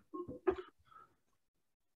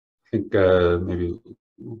 I think maybe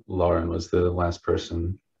Lauren was the last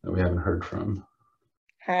person that we haven't heard from.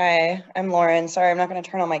 Hi, I'm Lauren. Sorry, I'm not going to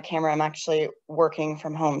turn on my camera. I'm actually working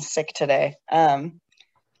from home sick today.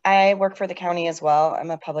 I work for the county as well.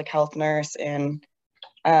 I'm a public health nurse in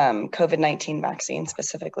COVID-19 vaccine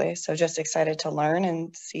specifically. So just excited to learn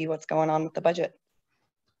and see what's going on with the budget.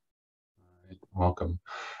 All right, welcome.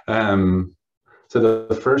 So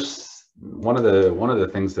the first one of the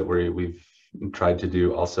things that we've tried to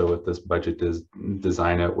do also with this budget is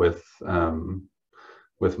design it with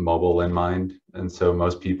mobile in mind. And so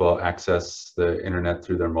most people access the internet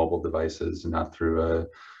through their mobile devices, not through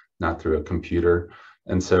a computer.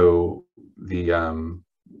 And so we've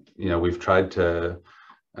tried to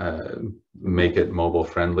make it mobile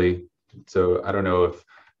friendly. So I don't know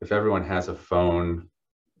if everyone has a phone.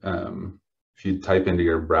 If you type into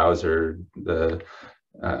your browser the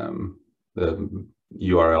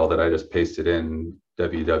URL that I just pasted in,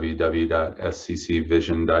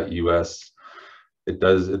 www.sccvision.us,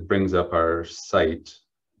 it brings up our site,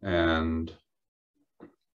 and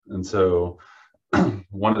so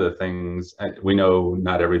one of the things, we know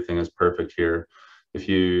not everything is perfect here. If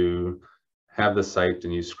you have the site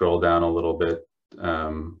and you scroll down a little bit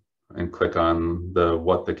and click on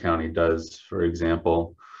what the county does, for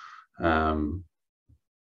example, and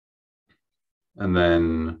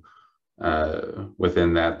then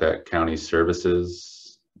within that county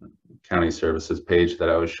services page that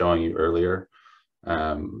I was showing you earlier,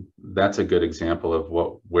 that's a good example of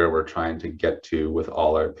where we're trying to get to with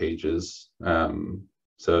all our pages.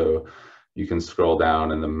 So you can scroll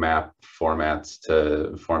down and the map formats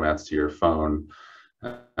to your phone.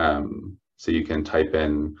 So you can type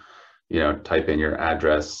in your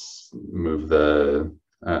address, move the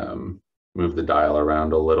dial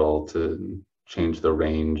around a little to change the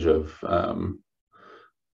range of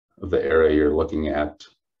the area you're looking at.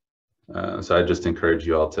 So I just encourage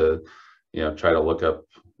you all to, try to look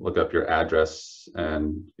up your address,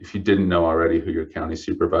 and if you didn't know already who your county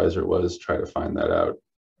supervisor was, try to find that out.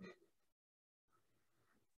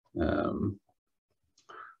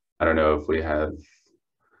 I don't know if we have.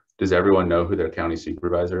 Does everyone know who their county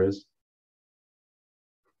supervisor is?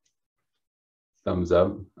 Thumbs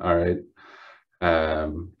up. All right.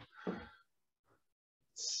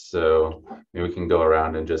 So maybe we can go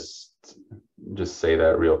around and just say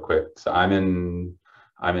that real quick. So I'm in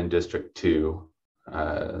District 2.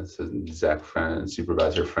 So Zach Friend,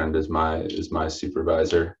 Supervisor Friend is my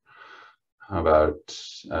supervisor. How about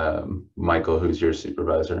Michael, who's your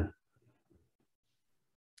supervisor?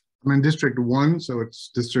 I'm in District 1, so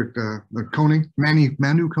it's District Koning,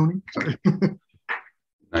 Manu Koning. Sorry.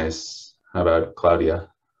 Nice. How about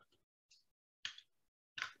Claudia?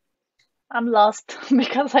 I'm lost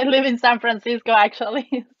because I live in San Francisco, actually.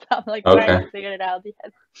 So I'm like trying to figure it out. Yes.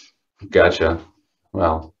 Gotcha.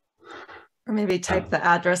 Well. Or maybe type the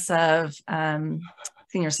address of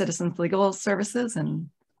Senior Citizens Legal Services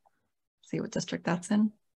and see what district that's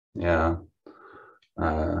in. Yeah.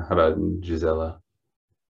 How about Gisella?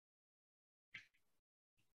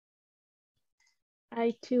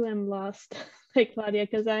 I too am lost, like Claudia,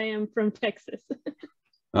 because I am from Texas.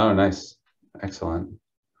 Oh, nice. Excellent.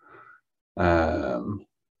 How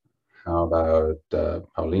about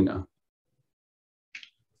Paulina?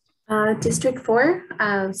 District 4,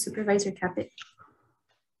 Supervisor Caput.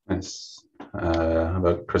 Nice. How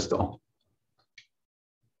about Crystal?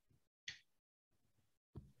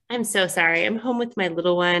 I'm so sorry. I'm home with my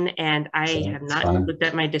little one and I have not looked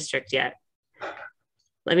at my district yet.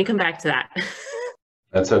 Let me come back to that.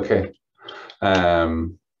 That's okay.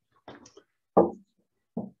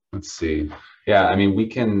 Let's see. Yeah, I mean, we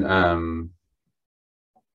can,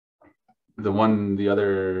 the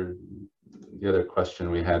other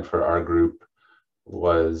question we had for our group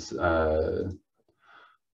was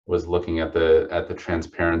looking at the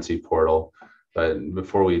transparency portal. But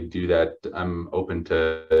before we do that, I'm open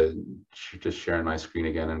to just sharing my screen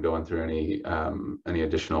again and going through any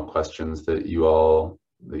additional questions that you all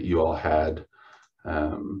had,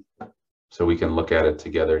 so we can look at it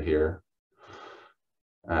together here.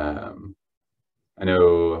 I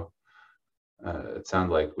know it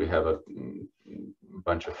sounds like we have a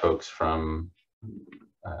bunch of folks from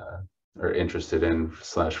are interested in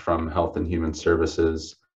 / from Health and Human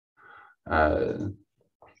Services.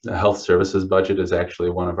 The Health Services budget is actually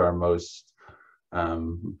one of our most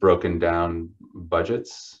broken down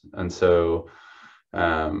budgets, and so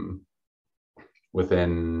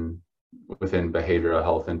within behavioral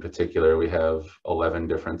health in particular, we have 11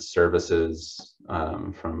 different services,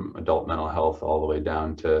 from adult mental health all the way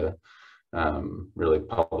down to really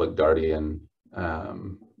public guardian,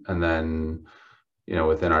 and then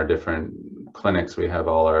within our different clinics, we have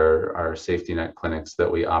all our safety net clinics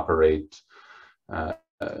that we operate.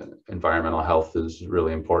 Environmental health is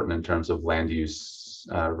really important in terms of land use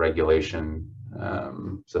regulation.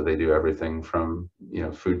 So they do everything from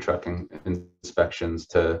food trucking inspections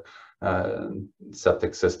to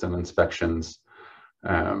septic system inspections.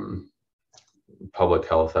 Public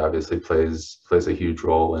health obviously plays a huge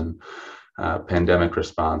role in pandemic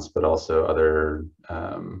response, but also other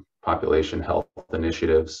population health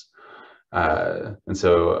initiatives. And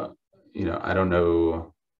so I don't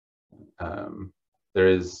know.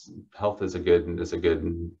 Health is a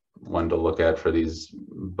good one to look at for these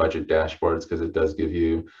budget dashboards, because it does give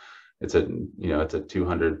you, it's a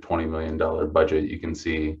 $220 million budget. You can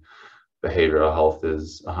see behavioral health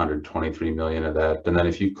is 123 million of that. And then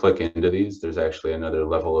if you click into these, there's actually another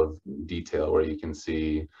level of detail where you can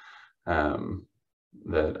see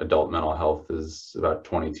that adult mental health is about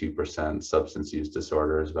 22%, substance use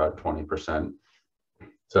disorder is about 20%.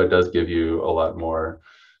 So it does give you a lot more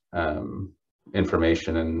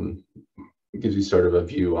information, and gives you sort of a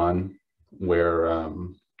view on where,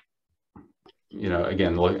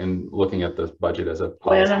 again, looking at the budget as a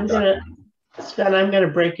policy. Sven, I'm going to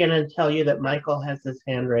break in and tell you that Michael has his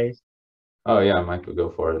hand raised. Oh yeah, Michael, go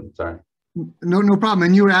for it. Sorry. No problem.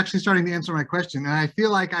 And you were actually starting to answer my question. And I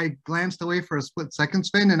feel like I glanced away for a split second,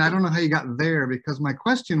 Sven, and I don't know how you got there, because my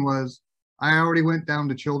question was, I already went down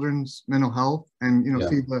to children's mental health and,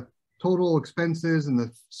 see the total expenses and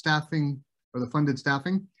the staffing, or the funded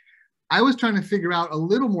staffing. I was trying to figure out a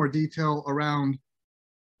little more detail around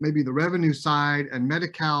maybe the revenue side and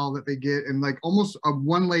Medi-Cal that they get, and like almost a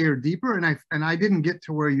one layer deeper. And I didn't get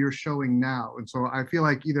to where you're showing now. And so I feel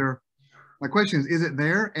like either, my question is it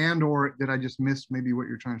there, and or did I just miss maybe what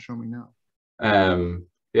you're trying to show me now?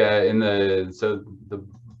 Yeah, so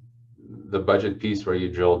the budget piece where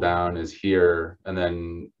you drill down is here, and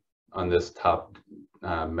then on this top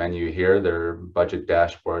menu here, there are budget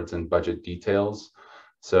dashboards and budget details.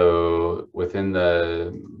 So within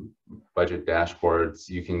the budget dashboards,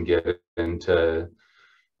 you can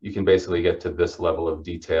basically get to this level of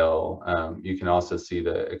detail. You can also see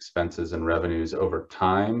the expenses and revenues over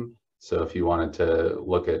time. So if you wanted to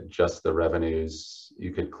look at just the revenues,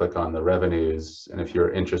 you could click on the revenues. And if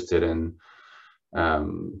you're interested in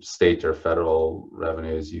state or federal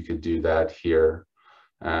revenues, you could do that here.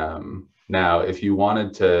 Now, if you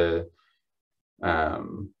wanted to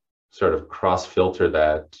sort of cross-filter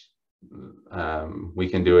that, we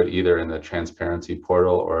can do it either in the transparency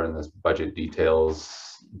portal or in this budget details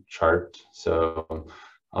chart. So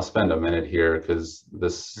I'll spend a minute here because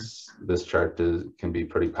this chart can be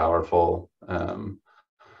pretty powerful.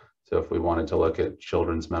 So if we wanted to look at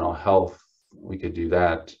children's mental health, we could do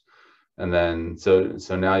that. And then, so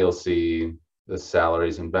now you'll see the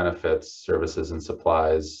salaries and benefits, services and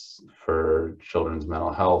supplies for children's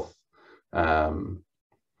mental health. I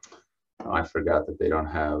forgot that they don't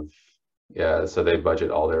have, yeah, so they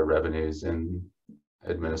budget all their revenues in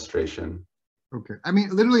administration. Okay. I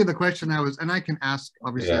mean, literally the question I was, and I can ask,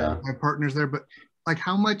 obviously, Yeah. my partners there, but like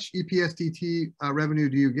how much EPSDT revenue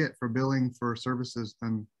do you get for billing for services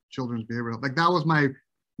and children's behavioral health? Like that was my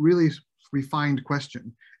really refined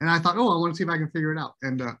question. And I thought, oh, I want to see if I can figure it out.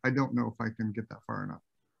 And I don't know if I can get that far enough.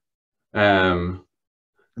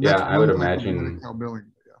 Yeah, I would imagine. Billing,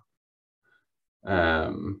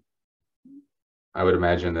 yeah. I would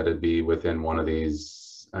imagine that it'd be within one of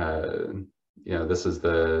these, this is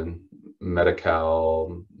the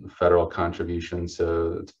Medi-Cal federal contribution.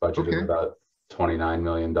 So it's budgeted about $29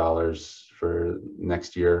 million for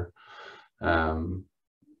next year. And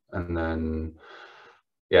then,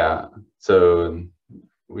 yeah, so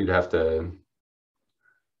we'd have to,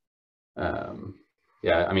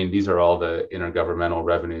 yeah, I mean, these are all the intergovernmental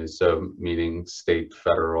revenues. So meaning state,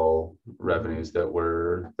 federal revenues that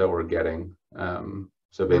we're getting.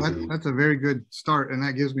 So basically, that's a very good start, and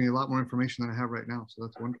that gives me a lot more information than I have right now. So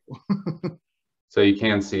that's wonderful. So you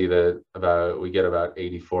can see that we're getting about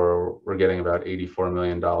 $84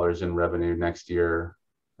 million in revenue next year.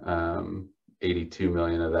 82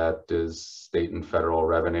 million of that is state and federal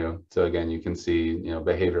revenue. So again, you can see,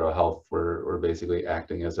 behavioral health, we're basically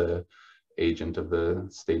acting as a agent of the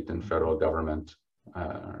state and federal government,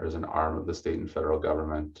 or as an arm of the state and federal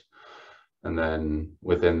government. And then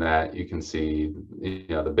within that, you can see,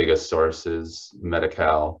 the biggest source is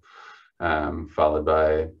Medi-Cal, followed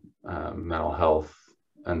by mental health,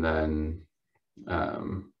 and then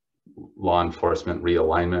law enforcement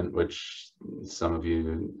realignment, which some of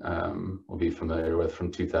you will be familiar with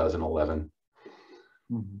from 2011.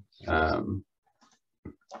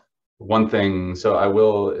 One thing, so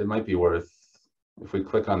it might be worth, if we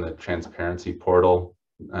click on the transparency portal,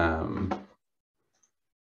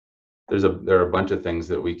 there are a bunch of things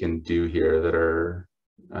that we can do here that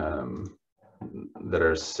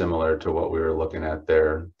are similar to what we were looking at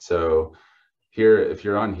there. So here, if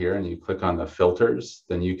you're on here and you click on the filters,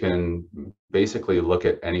 then you can basically look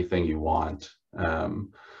at anything you want. So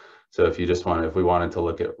if we wanted to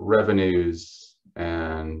look at revenues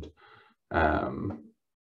and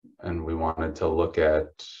we wanted to look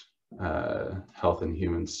at health and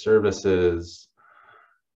human services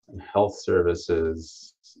and health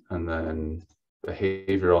services, and then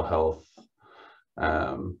behavioral health,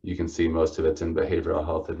 you can see most of it's in behavioral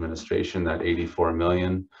health administration, that 84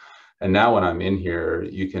 million. And now when I'm in here,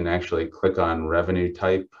 you can actually click on revenue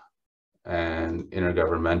type and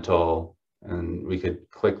intergovernmental, and we could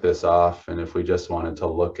click this off. And if we just wanted to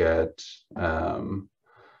look at,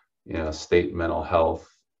 state mental health,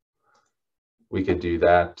 we could do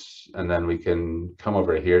that. And then we can come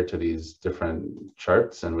over here to these different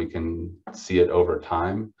charts and we can see it over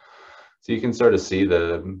time. So you can sort of see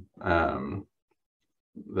the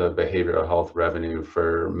behavioral health revenue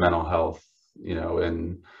for mental health,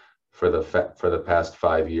 for the past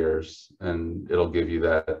 5 years, and it'll give you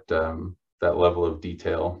that level of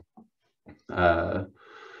detail.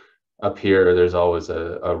 Up here, there's always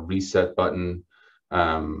a reset button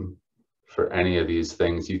for any of these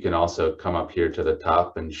things. You can also come up here to the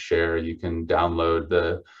top and share. You can download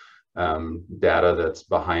the data that's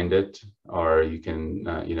behind it, or you can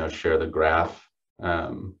share the graph.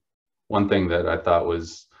 One thing that I thought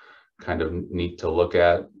was kind of neat to look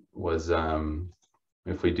at was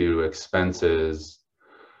if we do expenses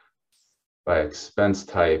by expense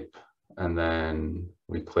type, and then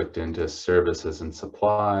we clicked into services and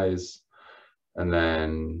supplies, and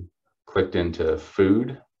then clicked into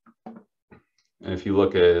food. And if you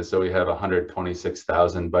look at, so we have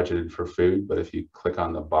 126,000 budgeted for food, but if you click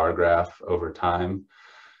on the bar graph over time,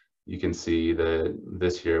 you can see that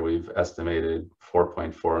this year we've estimated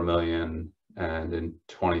 4.4 million, and in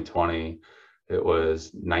 2020 it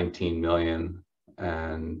was 19 million,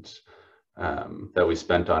 and that we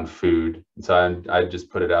spent on food. So I just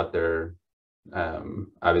put it out there.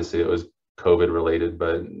 Obviously it was COVID related,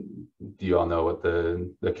 but do you all know what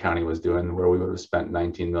the county was doing where we would have spent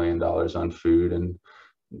 $19 million on food in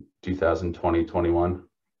 2020-21?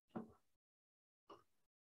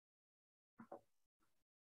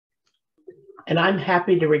 And I'm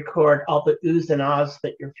happy to record all the oohs and ahs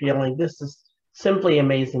that you're feeling. This is simply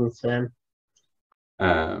amazing, Sven.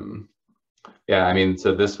 Yeah, I mean,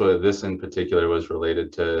 so this in particular was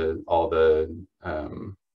related to all the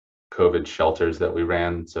COVID shelters that we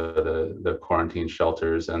ran, so the quarantine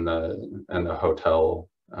shelters and the hotel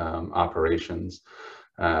operations,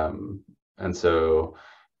 and so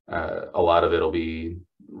a lot of it'll be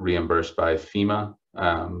reimbursed by FEMA,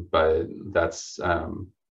 but that's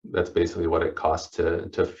basically what it costs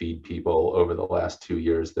to feed people over the last 2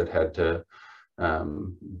 years that had to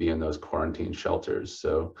be in those quarantine shelters.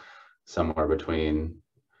 So somewhere between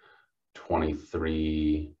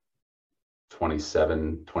 27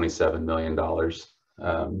 million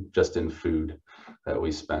just in food that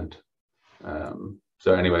we spent.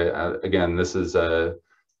 So anyway, again, this is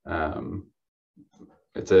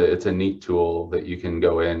it's a neat tool that you can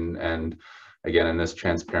go in, and again, in this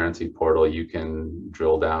transparency portal, you can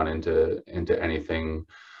drill down into anything,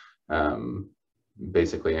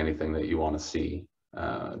 basically anything that you want to see,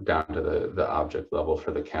 down to the object level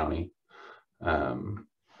for the county.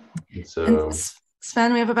 So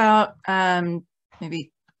Sven, we have about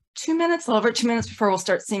maybe 2 minutes, a little over 2 minutes before we'll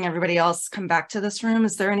start seeing everybody else come back to this room.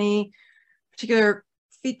 Is there any particular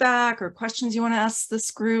feedback or questions you want to ask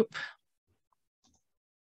this group?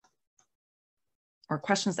 Or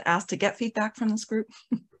questions to ask to get feedback from this group?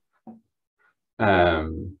 Yeah,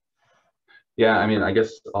 I mean, I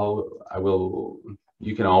guess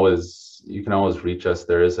you can always reach us.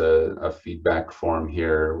 There is a feedback form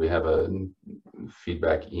here. We have a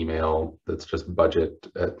feedback email that's just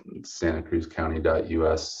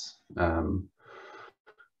budget@santacruzcounty.us.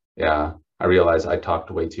 Yeah, I realize I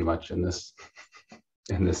talked way too much in this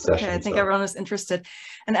session. Okay, I think everyone is interested.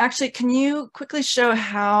 And actually, can you quickly show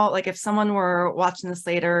how, like if someone were watching this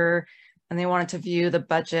later and they wanted to view the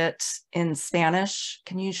budget in Spanish,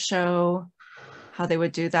 can you show how they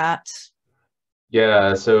would do that?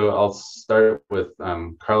 Yeah, so I'll start with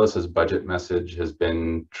Carlos's budget message has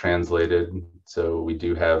been translated. So we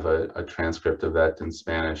do have a transcript of that in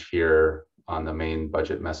Spanish here on the main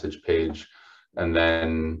budget message page. And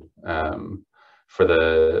then for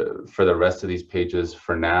the rest of these pages,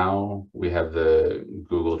 for now, we have the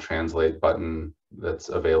Google Translate button that's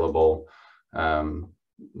available, that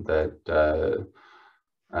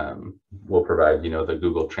will provide, the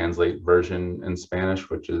Google Translate version in Spanish,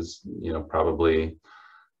 which is, probably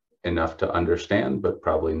enough to understand, but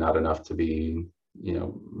probably not enough to be,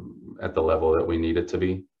 at the level that we need it to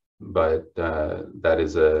be. But that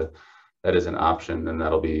is an option, and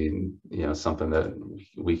that'll be, something that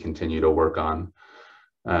we continue to work on.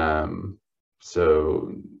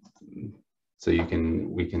 So we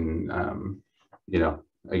can,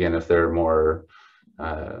 again, if there are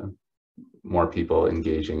more people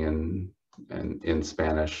engaging in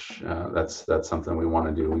Spanish, that's something we want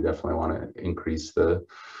to do. We definitely want to increase the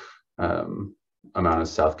amount of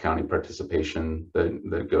South County participation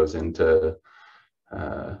that goes into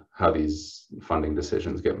how these funding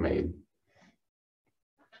decisions get made.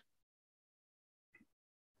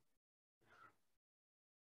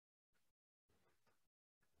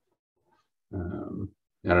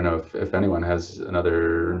 I don't know if anyone has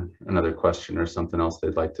another question or something else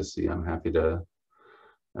they'd like to see. I'm happy to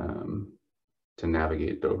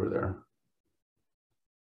navigate over there.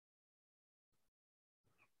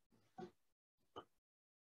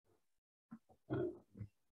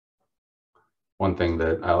 One thing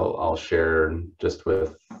that I'll share just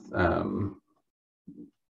with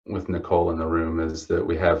Nicole in the room is that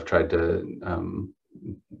we have tried to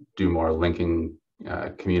do more linking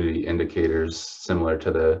community indicators similar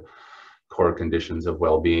to the core conditions of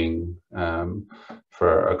well-being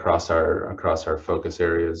for across our focus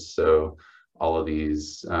areas. So all of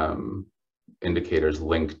these indicators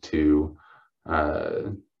link to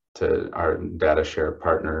our data share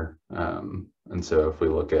partner And so if we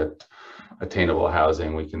look at attainable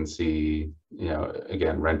housing, we can see,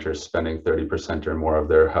 again, renters spending 30% or more of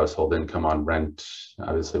their household income on rent.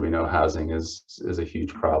 Obviously, we know housing is a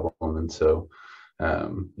huge problem. And so,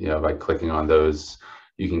 by clicking on those,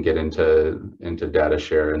 you can get into data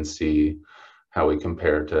share and see how we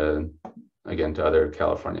compare to other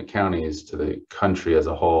California counties, to the country as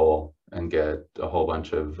a whole, and get a whole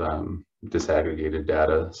bunch of disaggregated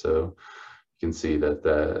data. So you can see that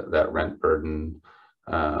that rent burden,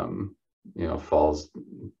 falls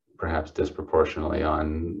perhaps disproportionately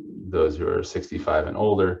on those who are 65 and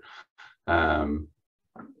older.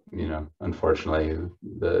 Unfortunately,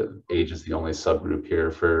 the age is the only subgroup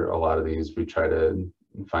here for a lot of these. We try to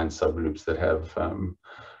find subgroups that have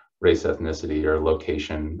race, ethnicity, or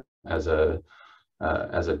location as a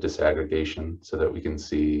disaggregation, so that we can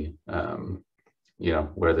see, where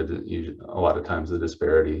a lot of times the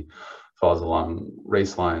disparity falls along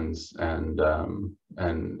race lines, and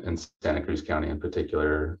in Santa Cruz County in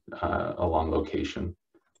particular, along location.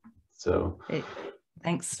 So. Great.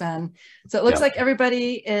 Thanks, Sven. So it looks like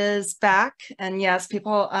everybody is back, and yes,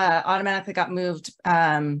 people automatically got moved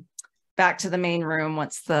back to the main room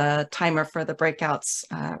once the timer for the breakouts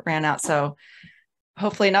ran out. So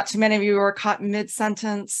hopefully not too many of you were caught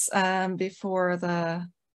mid-sentence before the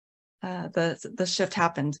shift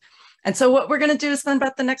happened. And so what we're going to do is spend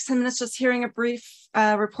about the next 10 minutes just hearing a brief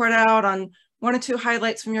report out on 1 or 2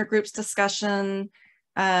 highlights from your group's discussion.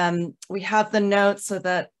 We have the notes so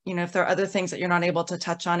that, if there are other things that you're not able to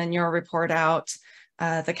touch on in your report out,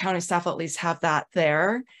 the county staff will at least have that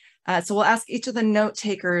there. So we'll ask each of the note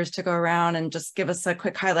takers to go around and just give us a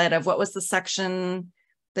quick highlight of what was the section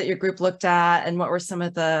that your group looked at, and what were some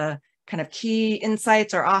of the kind of key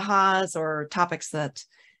insights or ahas or topics that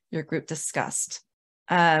your group discussed.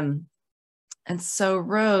 And so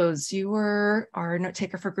Rose, you were our note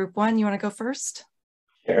taker for group 1. You want to go first?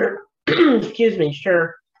 Sure. Excuse me,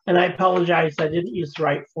 sure. And I apologize, I didn't use the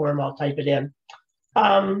right form. I'll type it in.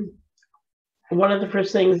 One of the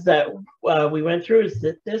first things that we went through is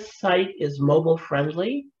that this site is mobile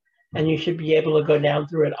friendly, and you should be able to go down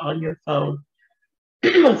through it on your phone.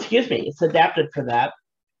 Excuse me, it's adapted for that.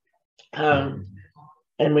 And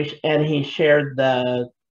he shared the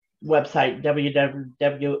website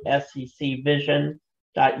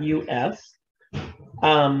www.seccvision.us.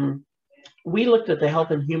 We looked at the Health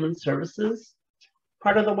and Human Services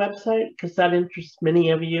part of the website because that interests many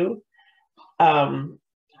of you, and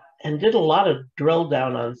did a lot of drill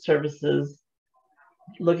down on services,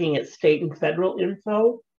 looking at state and federal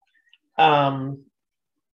info, and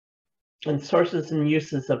sources and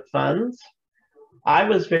uses of funds. I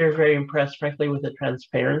was very, very impressed, frankly, with the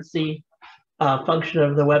transparency function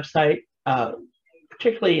of the website,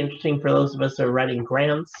 particularly interesting for those of us that are writing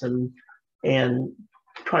grants and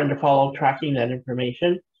trying to follow tracking that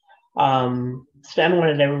information. Sven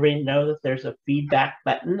wanted everybody to know that there's a feedback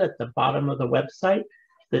button at the bottom of the website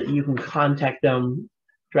that you can contact them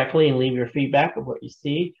directly and leave your feedback of what you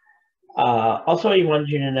see. Also, he wanted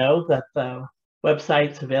you to know that the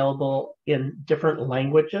website's available in different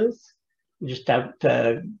languages. You just have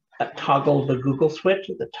to toggle the Google switch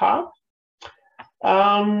at the top.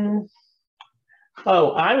 I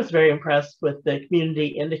was very impressed with the community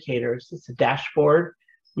indicators. It's a dashboard.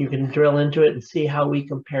 You can drill into it and see how we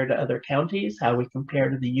compare to other counties, how we compare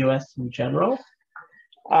to the US in general.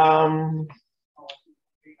 And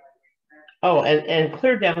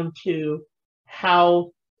clear down to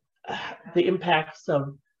how the impacts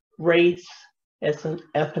of race,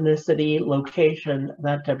 ethnicity, location,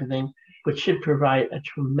 that type of thing, which should provide a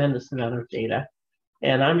tremendous amount of data.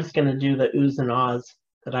 And I'm just going to do the oohs and ahs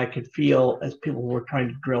that I could feel as people were trying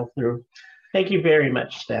to drill through. Thank you very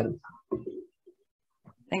much, Sven.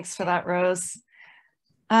 Thanks for that, Rose.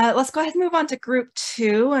 Let's go ahead and move on to group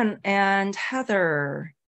 2, and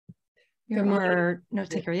Heather, your note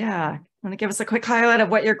taker. Yeah, want to give us a quick highlight of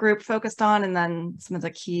what your group focused on, and then some of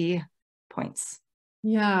the key points.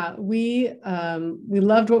 Yeah, we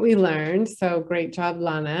loved what we learned. So great job,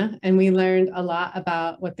 Lana. And we learned a lot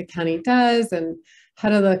about what the county does and how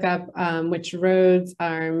to look up which roads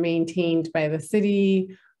are maintained by the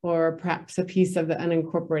city or perhaps a piece of the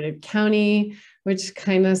unincorporated county, which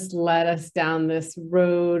kind of led us down this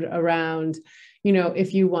road around,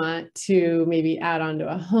 if you want to maybe add on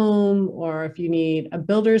to a home, or if you need a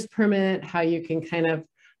builder's permit, how you can kind of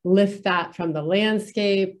lift that from the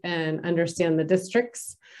landscape and understand the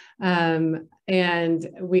districts. And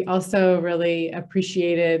we also really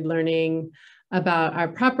appreciated learning about our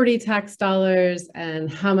property tax dollars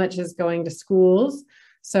and how much is going to schools.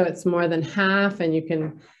 So it's more than half, and you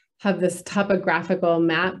can have this topographical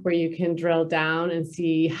map where you can drill down and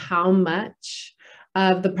see how much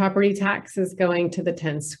of the property tax is going to the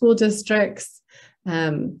 10 school districts.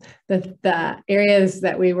 The areas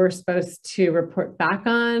that we were supposed to report back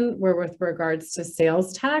on were with regards to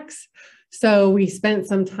sales tax. So we spent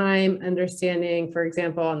some time understanding, for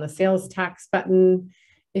example, on the sales tax button,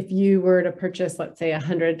 if you were to purchase, let's say,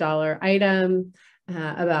 $100 item,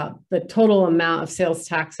 about the total amount of sales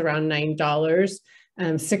tax around $9,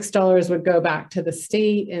 $6 would go back to the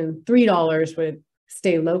state and $3 would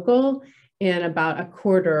stay local, and about a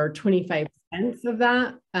quarter or 25 cents of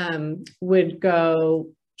that would go,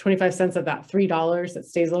 25 cents of that $3 that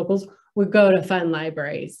stays locals would go to fund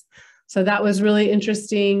libraries. So that was really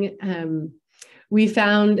interesting. We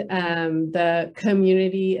found the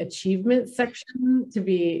community achievement section to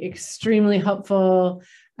be extremely helpful,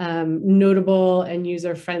 notable and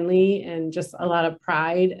user-friendly, and just a lot of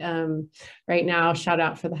pride. Right now, shout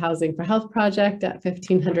out for the Housing for Health project at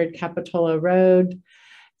 1500 Capitola Road.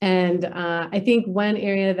 And I think one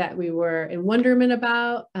area that we were in wonderment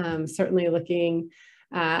about, certainly looking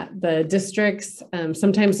at the districts,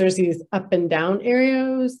 sometimes there's these up and down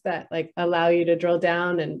arrows that like allow you to drill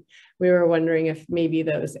down, and we were wondering if maybe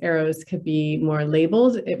those arrows could be more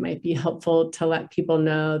labeled. It might be helpful to let people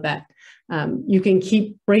know that you can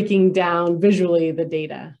keep breaking down visually the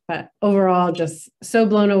data, but overall just so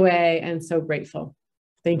blown away and so grateful.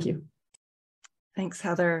 Thank you. Thanks,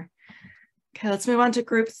 Heather. Okay, let's move on to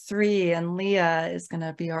group 3, and Leah is going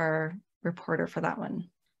to be our reporter for that one.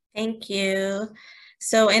 Thank you.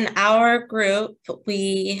 So in our group,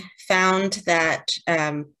 we found that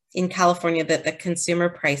in California that the consumer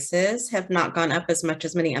prices have not gone up as much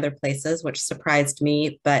as many other places, which surprised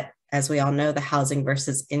me. But as we all know, the housing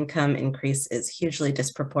versus income increase is hugely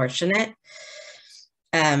disproportionate.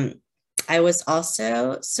 I was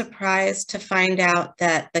also surprised to find out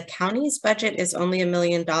that the county's budget is only $1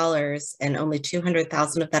 million and only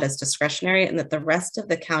 $200,000 of that is discretionary, and that the rest of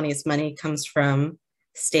the county's money comes from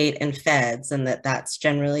state and feds, and that that's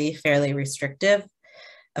generally fairly restrictive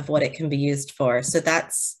of what it can be used for. So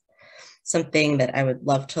that's something that I would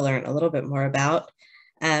love to learn a little bit more about.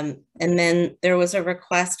 And then there was a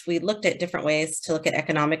request, we looked at different ways to look at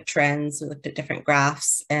economic trends, we looked at different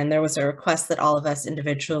graphs, and there was a request that all of us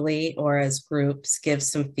individually or as groups give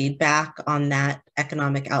some feedback on that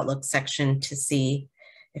economic outlook section to see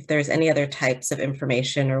if there's any other types of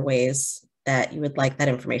information or ways that you would like that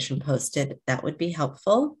information posted. That would be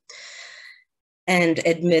helpful. And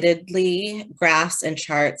admittedly, graphs and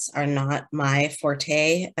charts are not my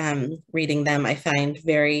forte. Reading them, I find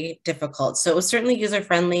very difficult. So it was certainly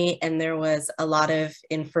user-friendly, and there was a lot of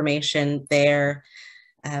information there.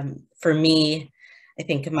 For me, I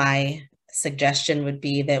think my suggestion would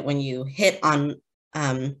be that when you hit on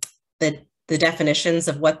the definitions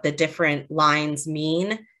of what the different lines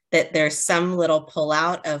mean, that there's some little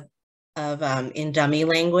pullout of in dummy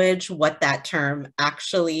language, what that term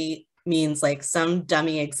actually means, like some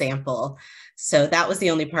dummy example. So that was the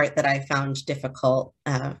only part that I found difficult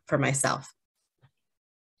for myself.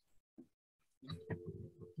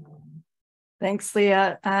 Thanks,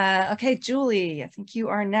 Leah. Okay, Julie, I think you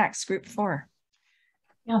are next, group 4.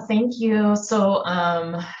 Yeah, thank you. So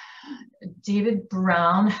David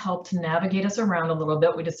Brown helped navigate us around a little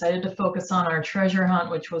bit. We decided to focus on our treasure hunt,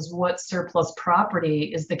 which was what surplus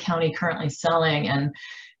property is the county currently selling. And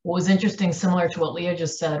what was interesting, similar to what Leah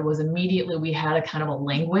just said, was immediately we had a kind of a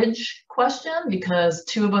language question, because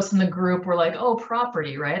 2 of us in the group were like, oh,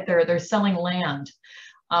 property, right? They're selling land.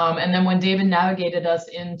 And then when David navigated us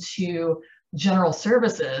into general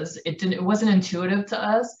services, it wasn't intuitive to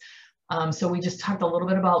us. So we just talked a little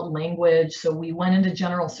bit about language. So we went into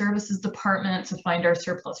general services department to find our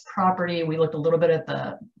surplus property. We looked a little bit at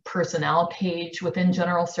the personnel page within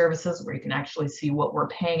general services, where you can actually see what we're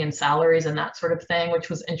paying in salaries and that sort of thing, which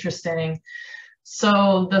was interesting.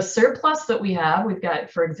 So the surplus that we have, we've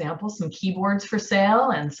got, for example, some keyboards for sale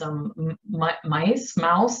and some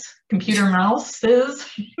computer mouses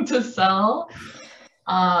to sell.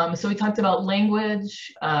 So we talked about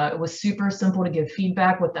language. It was super simple to give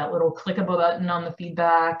feedback with that little click of a button on the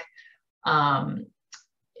feedback.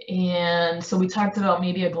 And so we talked about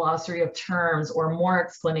maybe a glossary of terms or more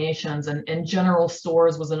explanations, and general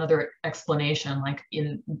stores was another explanation. Like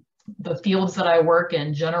in the fields that I work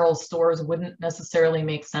in, general stores wouldn't necessarily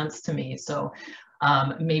make sense to me. So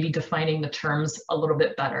maybe defining the terms a little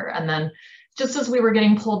bit better. And then just as we were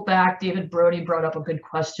getting pulled back, David Brody brought up a good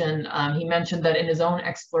question. He mentioned that in his own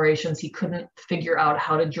explorations, he couldn't figure out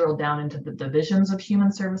how to drill down into the divisions of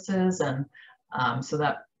human services. And so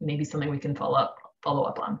that may be something we can follow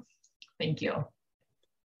up on. Thank you.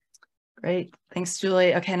 Great, thanks,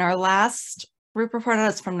 Julie. Okay, and our last group report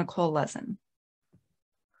is from Nicole Lezin.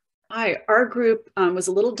 Hi, our group was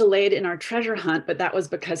a little delayed in our treasure hunt, but that was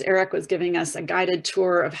because Eric was giving us a guided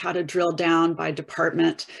tour of how to drill down by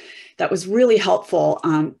department. That was really helpful.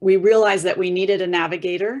 We realized that we needed a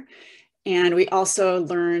navigator, and we also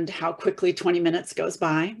learned how quickly 20 minutes goes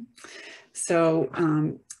by.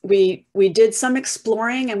 So we did some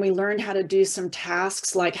exploring, and we learned how to do some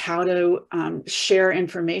tasks like how to share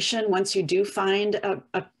information once you do find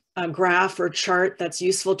a graph or chart that's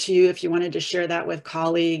useful to you, if you wanted to share that with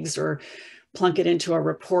colleagues or plunk it into a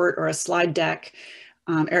report or a slide deck.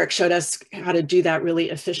 Eric showed us how to do that really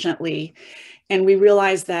efficiently. And we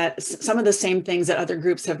realized that some of the same things that other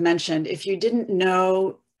groups have mentioned, if you didn't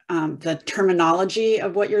know the terminology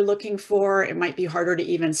of what you're looking for, it might be harder to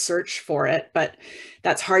even search for it, but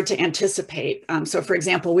that's hard to anticipate. So for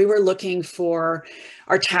example, we were looking for,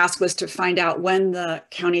 our task was to find out when the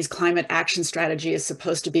county's climate action strategy is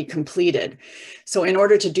supposed to be completed. So in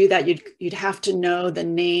order to do that, you'd have to know the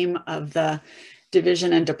name of the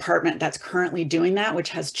division and department that's currently doing that, which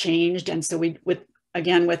has changed. And so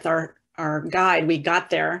with our guide, we got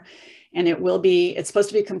there, and it's supposed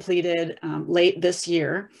to be completed late this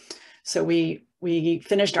year. So we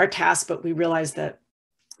finished our task, but we realized that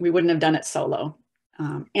we wouldn't have done it solo.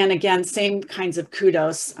 And again, same kinds of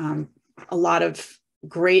kudos, a lot of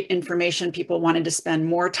great information. People wanted to spend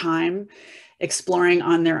more time exploring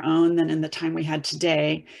on their own than in the time we had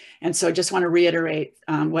today. And so I just want to reiterate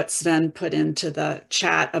what Sven put into the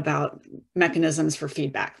chat about mechanisms for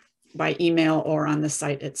feedback by email or on the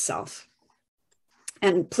site itself.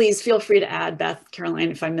 And please feel free to add, Beth, Caroline,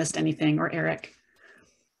 if I missed anything, or Eric.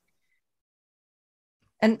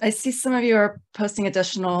 And I see some of you are posting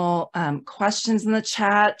additional questions in the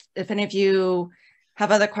chat. If any of you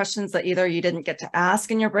have other questions that either you didn't get to ask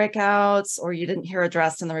in your breakouts or you didn't hear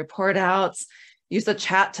addressed in the report outs, use the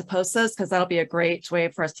chat to post those, because that'll be a great way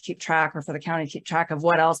for us to keep track, or for the county to keep track of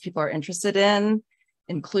what else people are interested in,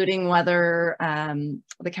 including whether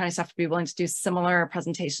the county staff would be willing to do similar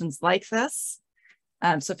presentations like this.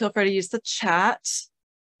 So feel free to use the chat.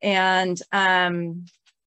 And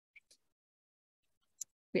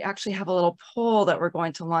we actually have a little poll that we're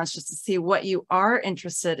going to launch just to see what you are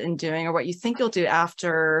interested in doing, or what you think you'll do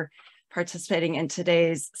after participating in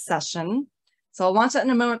today's session. So I'll launch that in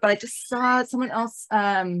a moment, but I just saw someone else,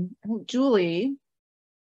 I think Julie,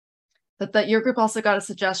 that your group also got a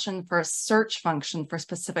suggestion for a search function for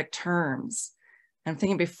specific terms. I'm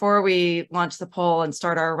thinking before we launch the poll and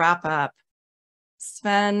start our wrap up,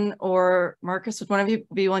 Sven or Marcus, would one of you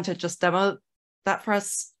be willing to just demo that for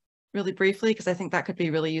us really briefly? Because I think that could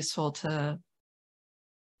be really useful for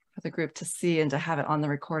the group to see and to have it on the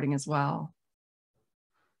recording as well.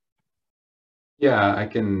 Yeah, I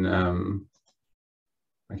can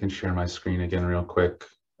share my screen again real quick.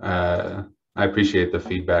 I appreciate the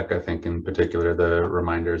feedback. I think in particular, the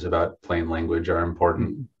reminders about plain language are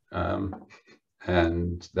important.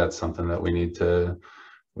 And that's something that we need to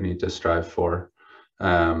strive for.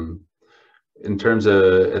 In terms of,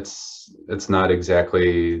 it's not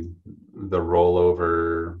exactly the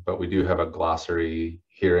rollover, but we do have a glossary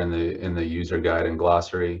here in the user guide and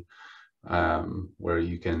glossary, where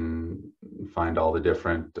you can find all the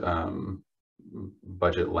different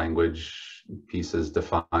budget language pieces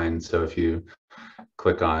defined. So if you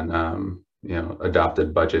click on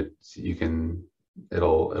adopted budget,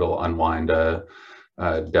 it'll unwind a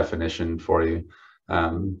definition for you.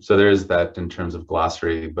 So there is that in terms of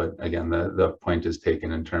glossary, but again, the point is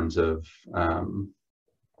taken in terms of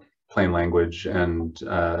plain language, and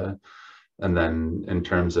then in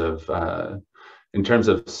terms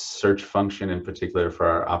of search function in particular for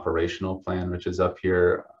our operational plan, which is up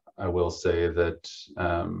here, I will say that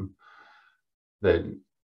that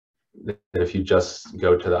if you just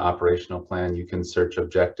go to the operational plan, you can search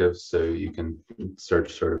objectives. So you can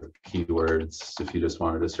search sort of keywords. If you just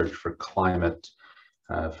wanted to search for climate,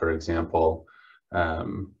 for example,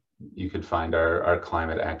 you could find our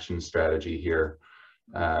climate action strategy here.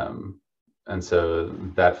 And so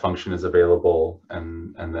that function is available,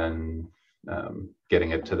 and then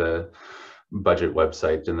getting it to the budget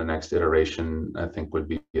website in the next iteration, I think would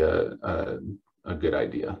be a good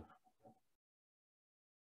idea.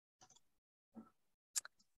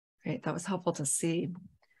 Great, that was helpful to see.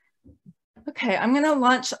 Okay, I'm going to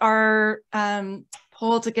launch our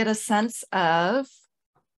poll to get a sense of,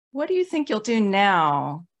 what do you think you'll do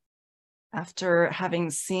now after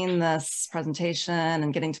having seen this presentation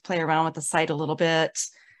and getting to play around with the site a little bit?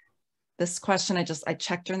 This question I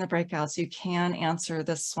checked during the breakout, so you can answer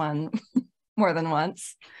this one more than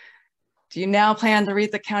once. Do you now plan to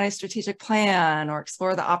read the county strategic plan or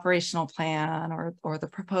explore the operational plan or the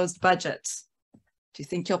proposed budget? Do you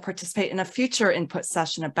think you'll participate in a future input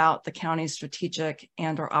session about the county's strategic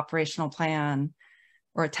and or operational plan,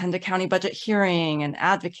 or attend a county budget hearing and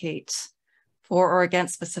advocate for or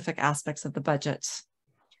against specific aspects of the budget?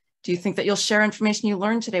 Do you think that you'll share information you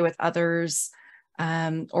learned today with others,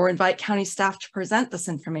 or invite county staff to present this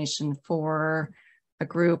information for a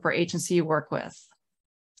group or agency you work with?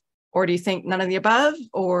 Or do you think none of the above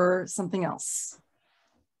or something else?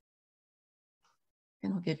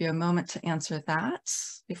 And we'll give you a moment to answer that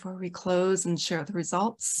before we close and share the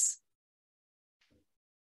results.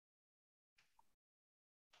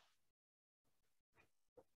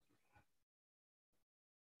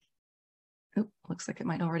 Oh, looks like it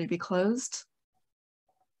might already be closed.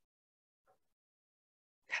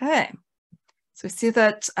 Okay. So we see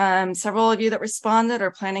that several of you that responded are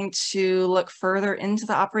planning to look further into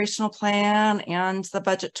the operational plan and the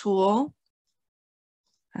budget tool.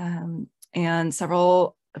 And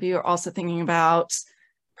several of you are also thinking about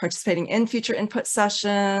participating in future input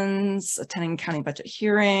sessions, attending county budget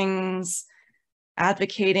hearings,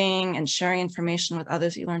 advocating and sharing information with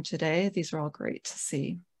others you learned today. These are all great to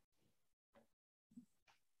see.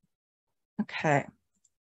 Okay.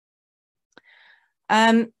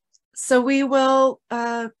 So we will, we've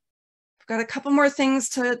got a couple more things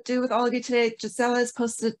to do with all of you today. Gisella has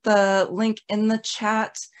posted the link in the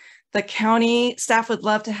chat. The county staff would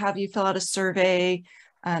love to have you fill out a survey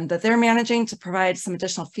that they're managing to provide some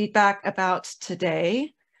additional feedback about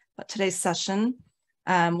today's session.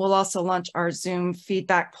 We'll also launch our Zoom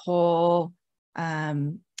feedback poll.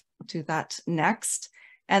 We'll do that next.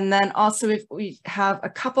 And then also we have a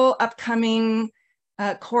couple upcoming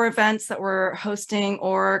core events that we're hosting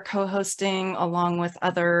or co-hosting along with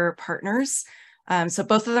other partners. So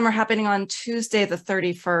both of them are happening on Tuesday, the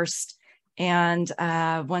 31st, and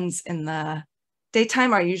one's in the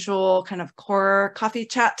daytime, our usual kind of core coffee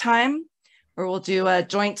chat time, where we'll do a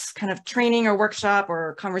joint kind of training or workshop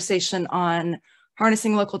or conversation on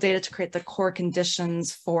harnessing local data to create the core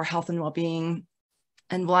conditions for health and well-being.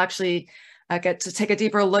 And we'll actually get to take a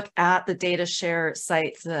deeper look at the data share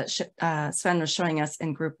site that Sven was showing us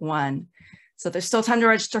in group 1. So there's still time to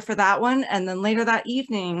register for that one. And then later that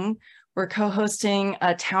evening, we're co-hosting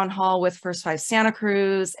a town hall with First 5 Santa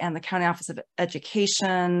Cruz and the County Office of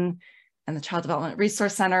Education and the Child Development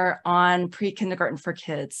Resource Center on pre-kindergarten for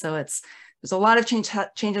kids. So there's a lot of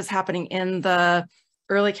changes happening in the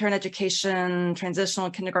early care and education, transitional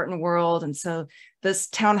kindergarten world. And so this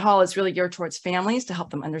town hall is really geared towards families to help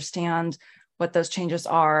them understand what those changes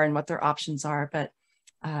are and what their options are. But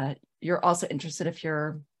you're also interested if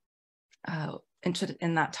you're interested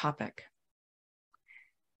in that topic.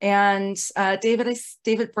 And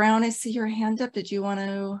David Brown, I see your hand up. Did you want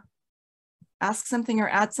to ask something or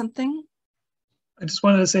add something? I just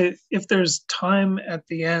wanted to say, if there's time at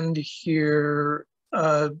the end here,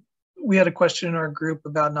 we had a question in our group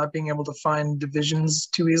about not being able to find divisions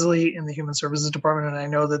too easily in the Human Services Department, and I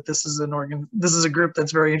know that this is a group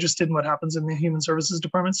that's very interested in what happens in the Human Services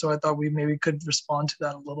Department, so I thought we maybe could respond to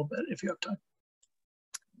that a little bit if you have time.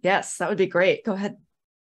 Yes, that would be great. Go ahead.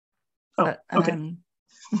 Oh, okay.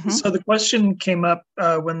 So the question came up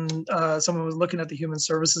when someone was looking at the Human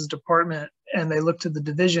Services Department and they looked at the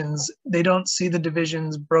divisions. They don't see the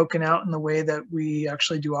divisions broken out in the way that we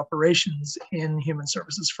actually do operations in Human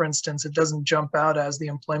Services. For instance, it doesn't jump out as the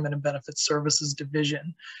Employment and Benefits Services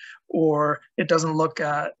Division, or it doesn't look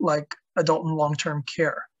at like adult and long-term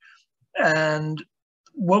care. And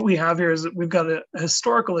what we have here is that we've got a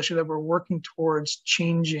historical issue that we're working towards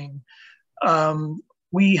changing.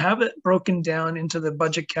 We have it broken down into the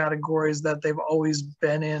budget categories that they've always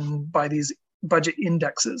been in by these budget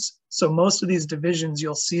indexes. So most of these divisions,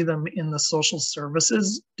 you'll see them in the social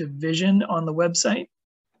services division on the website.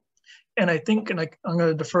 And I think, and I'm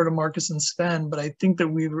going to defer to Marcus and Sven, but I think that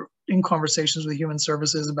we were in conversations with Human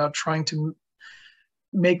Services about trying to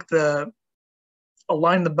make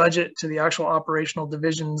align the budget to the actual operational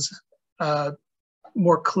divisions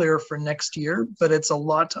more clear for next year, but it's a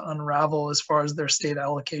lot to unravel as far as their state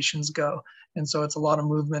allocations go. And so it's a lot of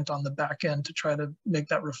movement on the back end to try to make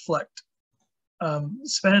that reflect.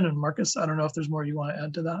 Sven and Marcus, I don't know if there's more you want to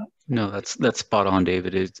add to that. No, that's spot on,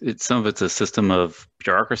 David. It's some of it's a system of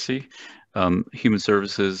bureaucracy. Human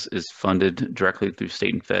Services is funded directly through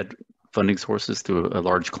state and fed funding sources through a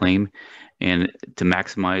large claim. And to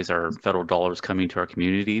maximize our federal dollars coming to our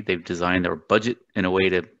community, they've designed their budget in a way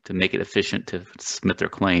to make it efficient to submit their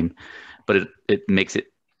claim, but it makes it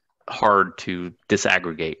hard to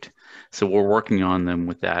disaggregate. So we're working on them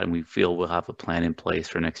with that, and we feel we'll have a plan in place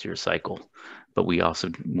for next year's cycle but we also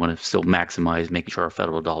want to still maximize making sure our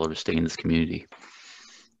federal dollars stay in this community.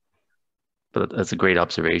 But that's a great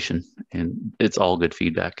observation, and it's all good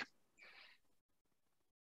feedback.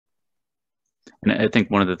 And I think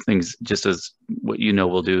one of the things, just as what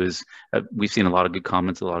we'll do is, we've seen a lot of good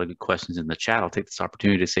comments, a lot of good questions in the chat. I'll take this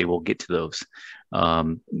opportunity to say we'll get to those.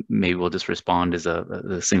 Maybe we'll just respond as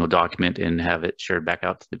a single document and have it shared back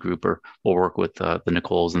out to the group, or we'll work with the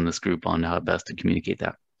Nicoles in this group on how best to communicate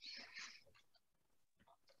that.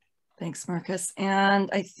 Thanks, Marcus. And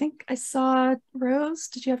I think I saw Rose.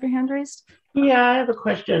 Did you have your hand raised? Yeah, I have a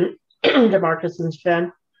question to Marcus and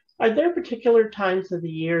Sven. Are there particular times of the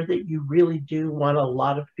year that you really do want a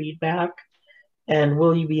lot of feedback? And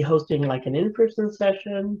will you be hosting like an in-person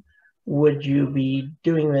session? Would you be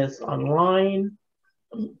doing this online?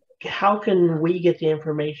 How can we get the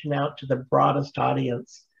information out to the broadest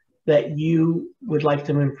audience that you would like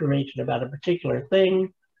some information about a particular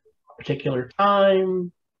thing, particular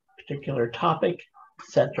time, particular topic,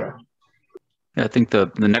 etc.? I think the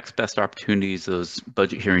next best opportunity is those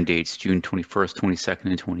budget hearing dates, June 21st, 22nd,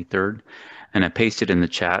 and 23rd. And I pasted in the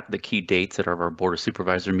chat the key dates that are our Board of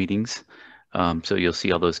Supervisor meetings. So you'll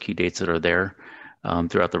see all those key dates that are there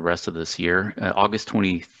throughout the rest of this year. August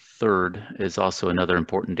 23rd is also another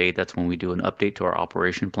important date. That's when we do an update to our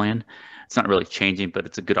operation plan. It's not really changing, but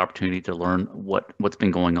it's a good opportunity to learn what's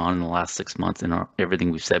been going on in the last 6 months and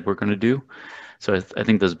everything we've said we're going to do. So I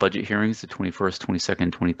think those budget hearings, the 21st, 22nd,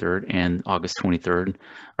 23rd, and August 23rd,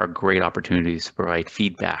 are great opportunities to provide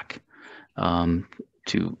feedback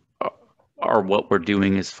to what we're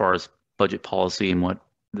doing as far as budget policy and what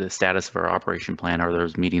the status of our operation plan. Are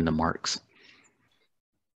those meeting the marks?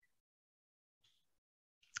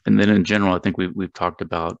 And then in general, I think we've talked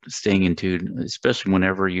about staying in tune, especially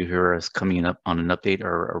whenever you hear us coming up on an update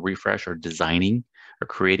or a refresh or designing or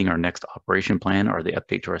creating our next operation plan or the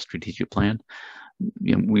update to our strategic plan.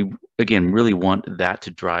 We, again, really want that to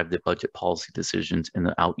drive the budget policy decisions in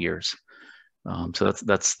the out years. So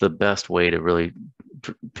that's the best way to really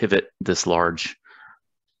pivot this large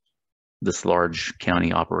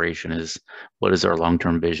county operation is, what is our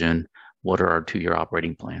long-term vision? What are our 2-year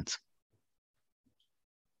operating plans?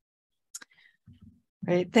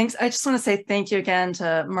 Great, thanks. I just want to say thank you again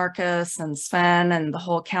to Marcus and Sven and the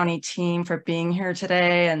whole county team for being here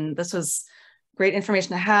today. And this was great information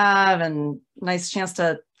to have, and nice chance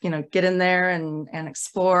to get in there and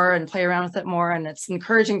explore and play around with it more. And it's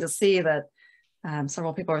encouraging to see that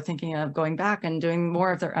several people are thinking of going back and doing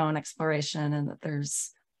more of their own exploration, and that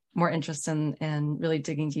there's more interest in really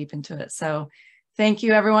digging deep into it. So thank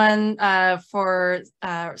you, everyone, for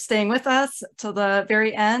staying with us till the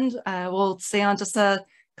very end. We'll stay on just a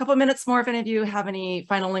couple of minutes more if any of you have any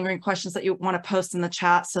final lingering questions that you want to post in the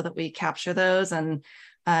chat so that we capture those. And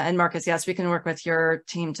Marcus, yes, we can work with your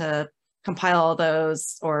team to compile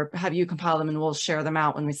those, or have you compile them, and we'll share them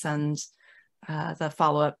out when we send the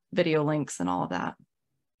follow-up video links and all of that.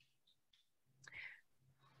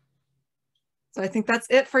 So I think that's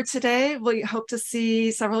it for today. We hope to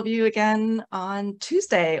see several of you again on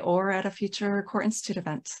Tuesday or at a future Core Institute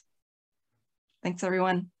event. Thanks,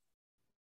 everyone.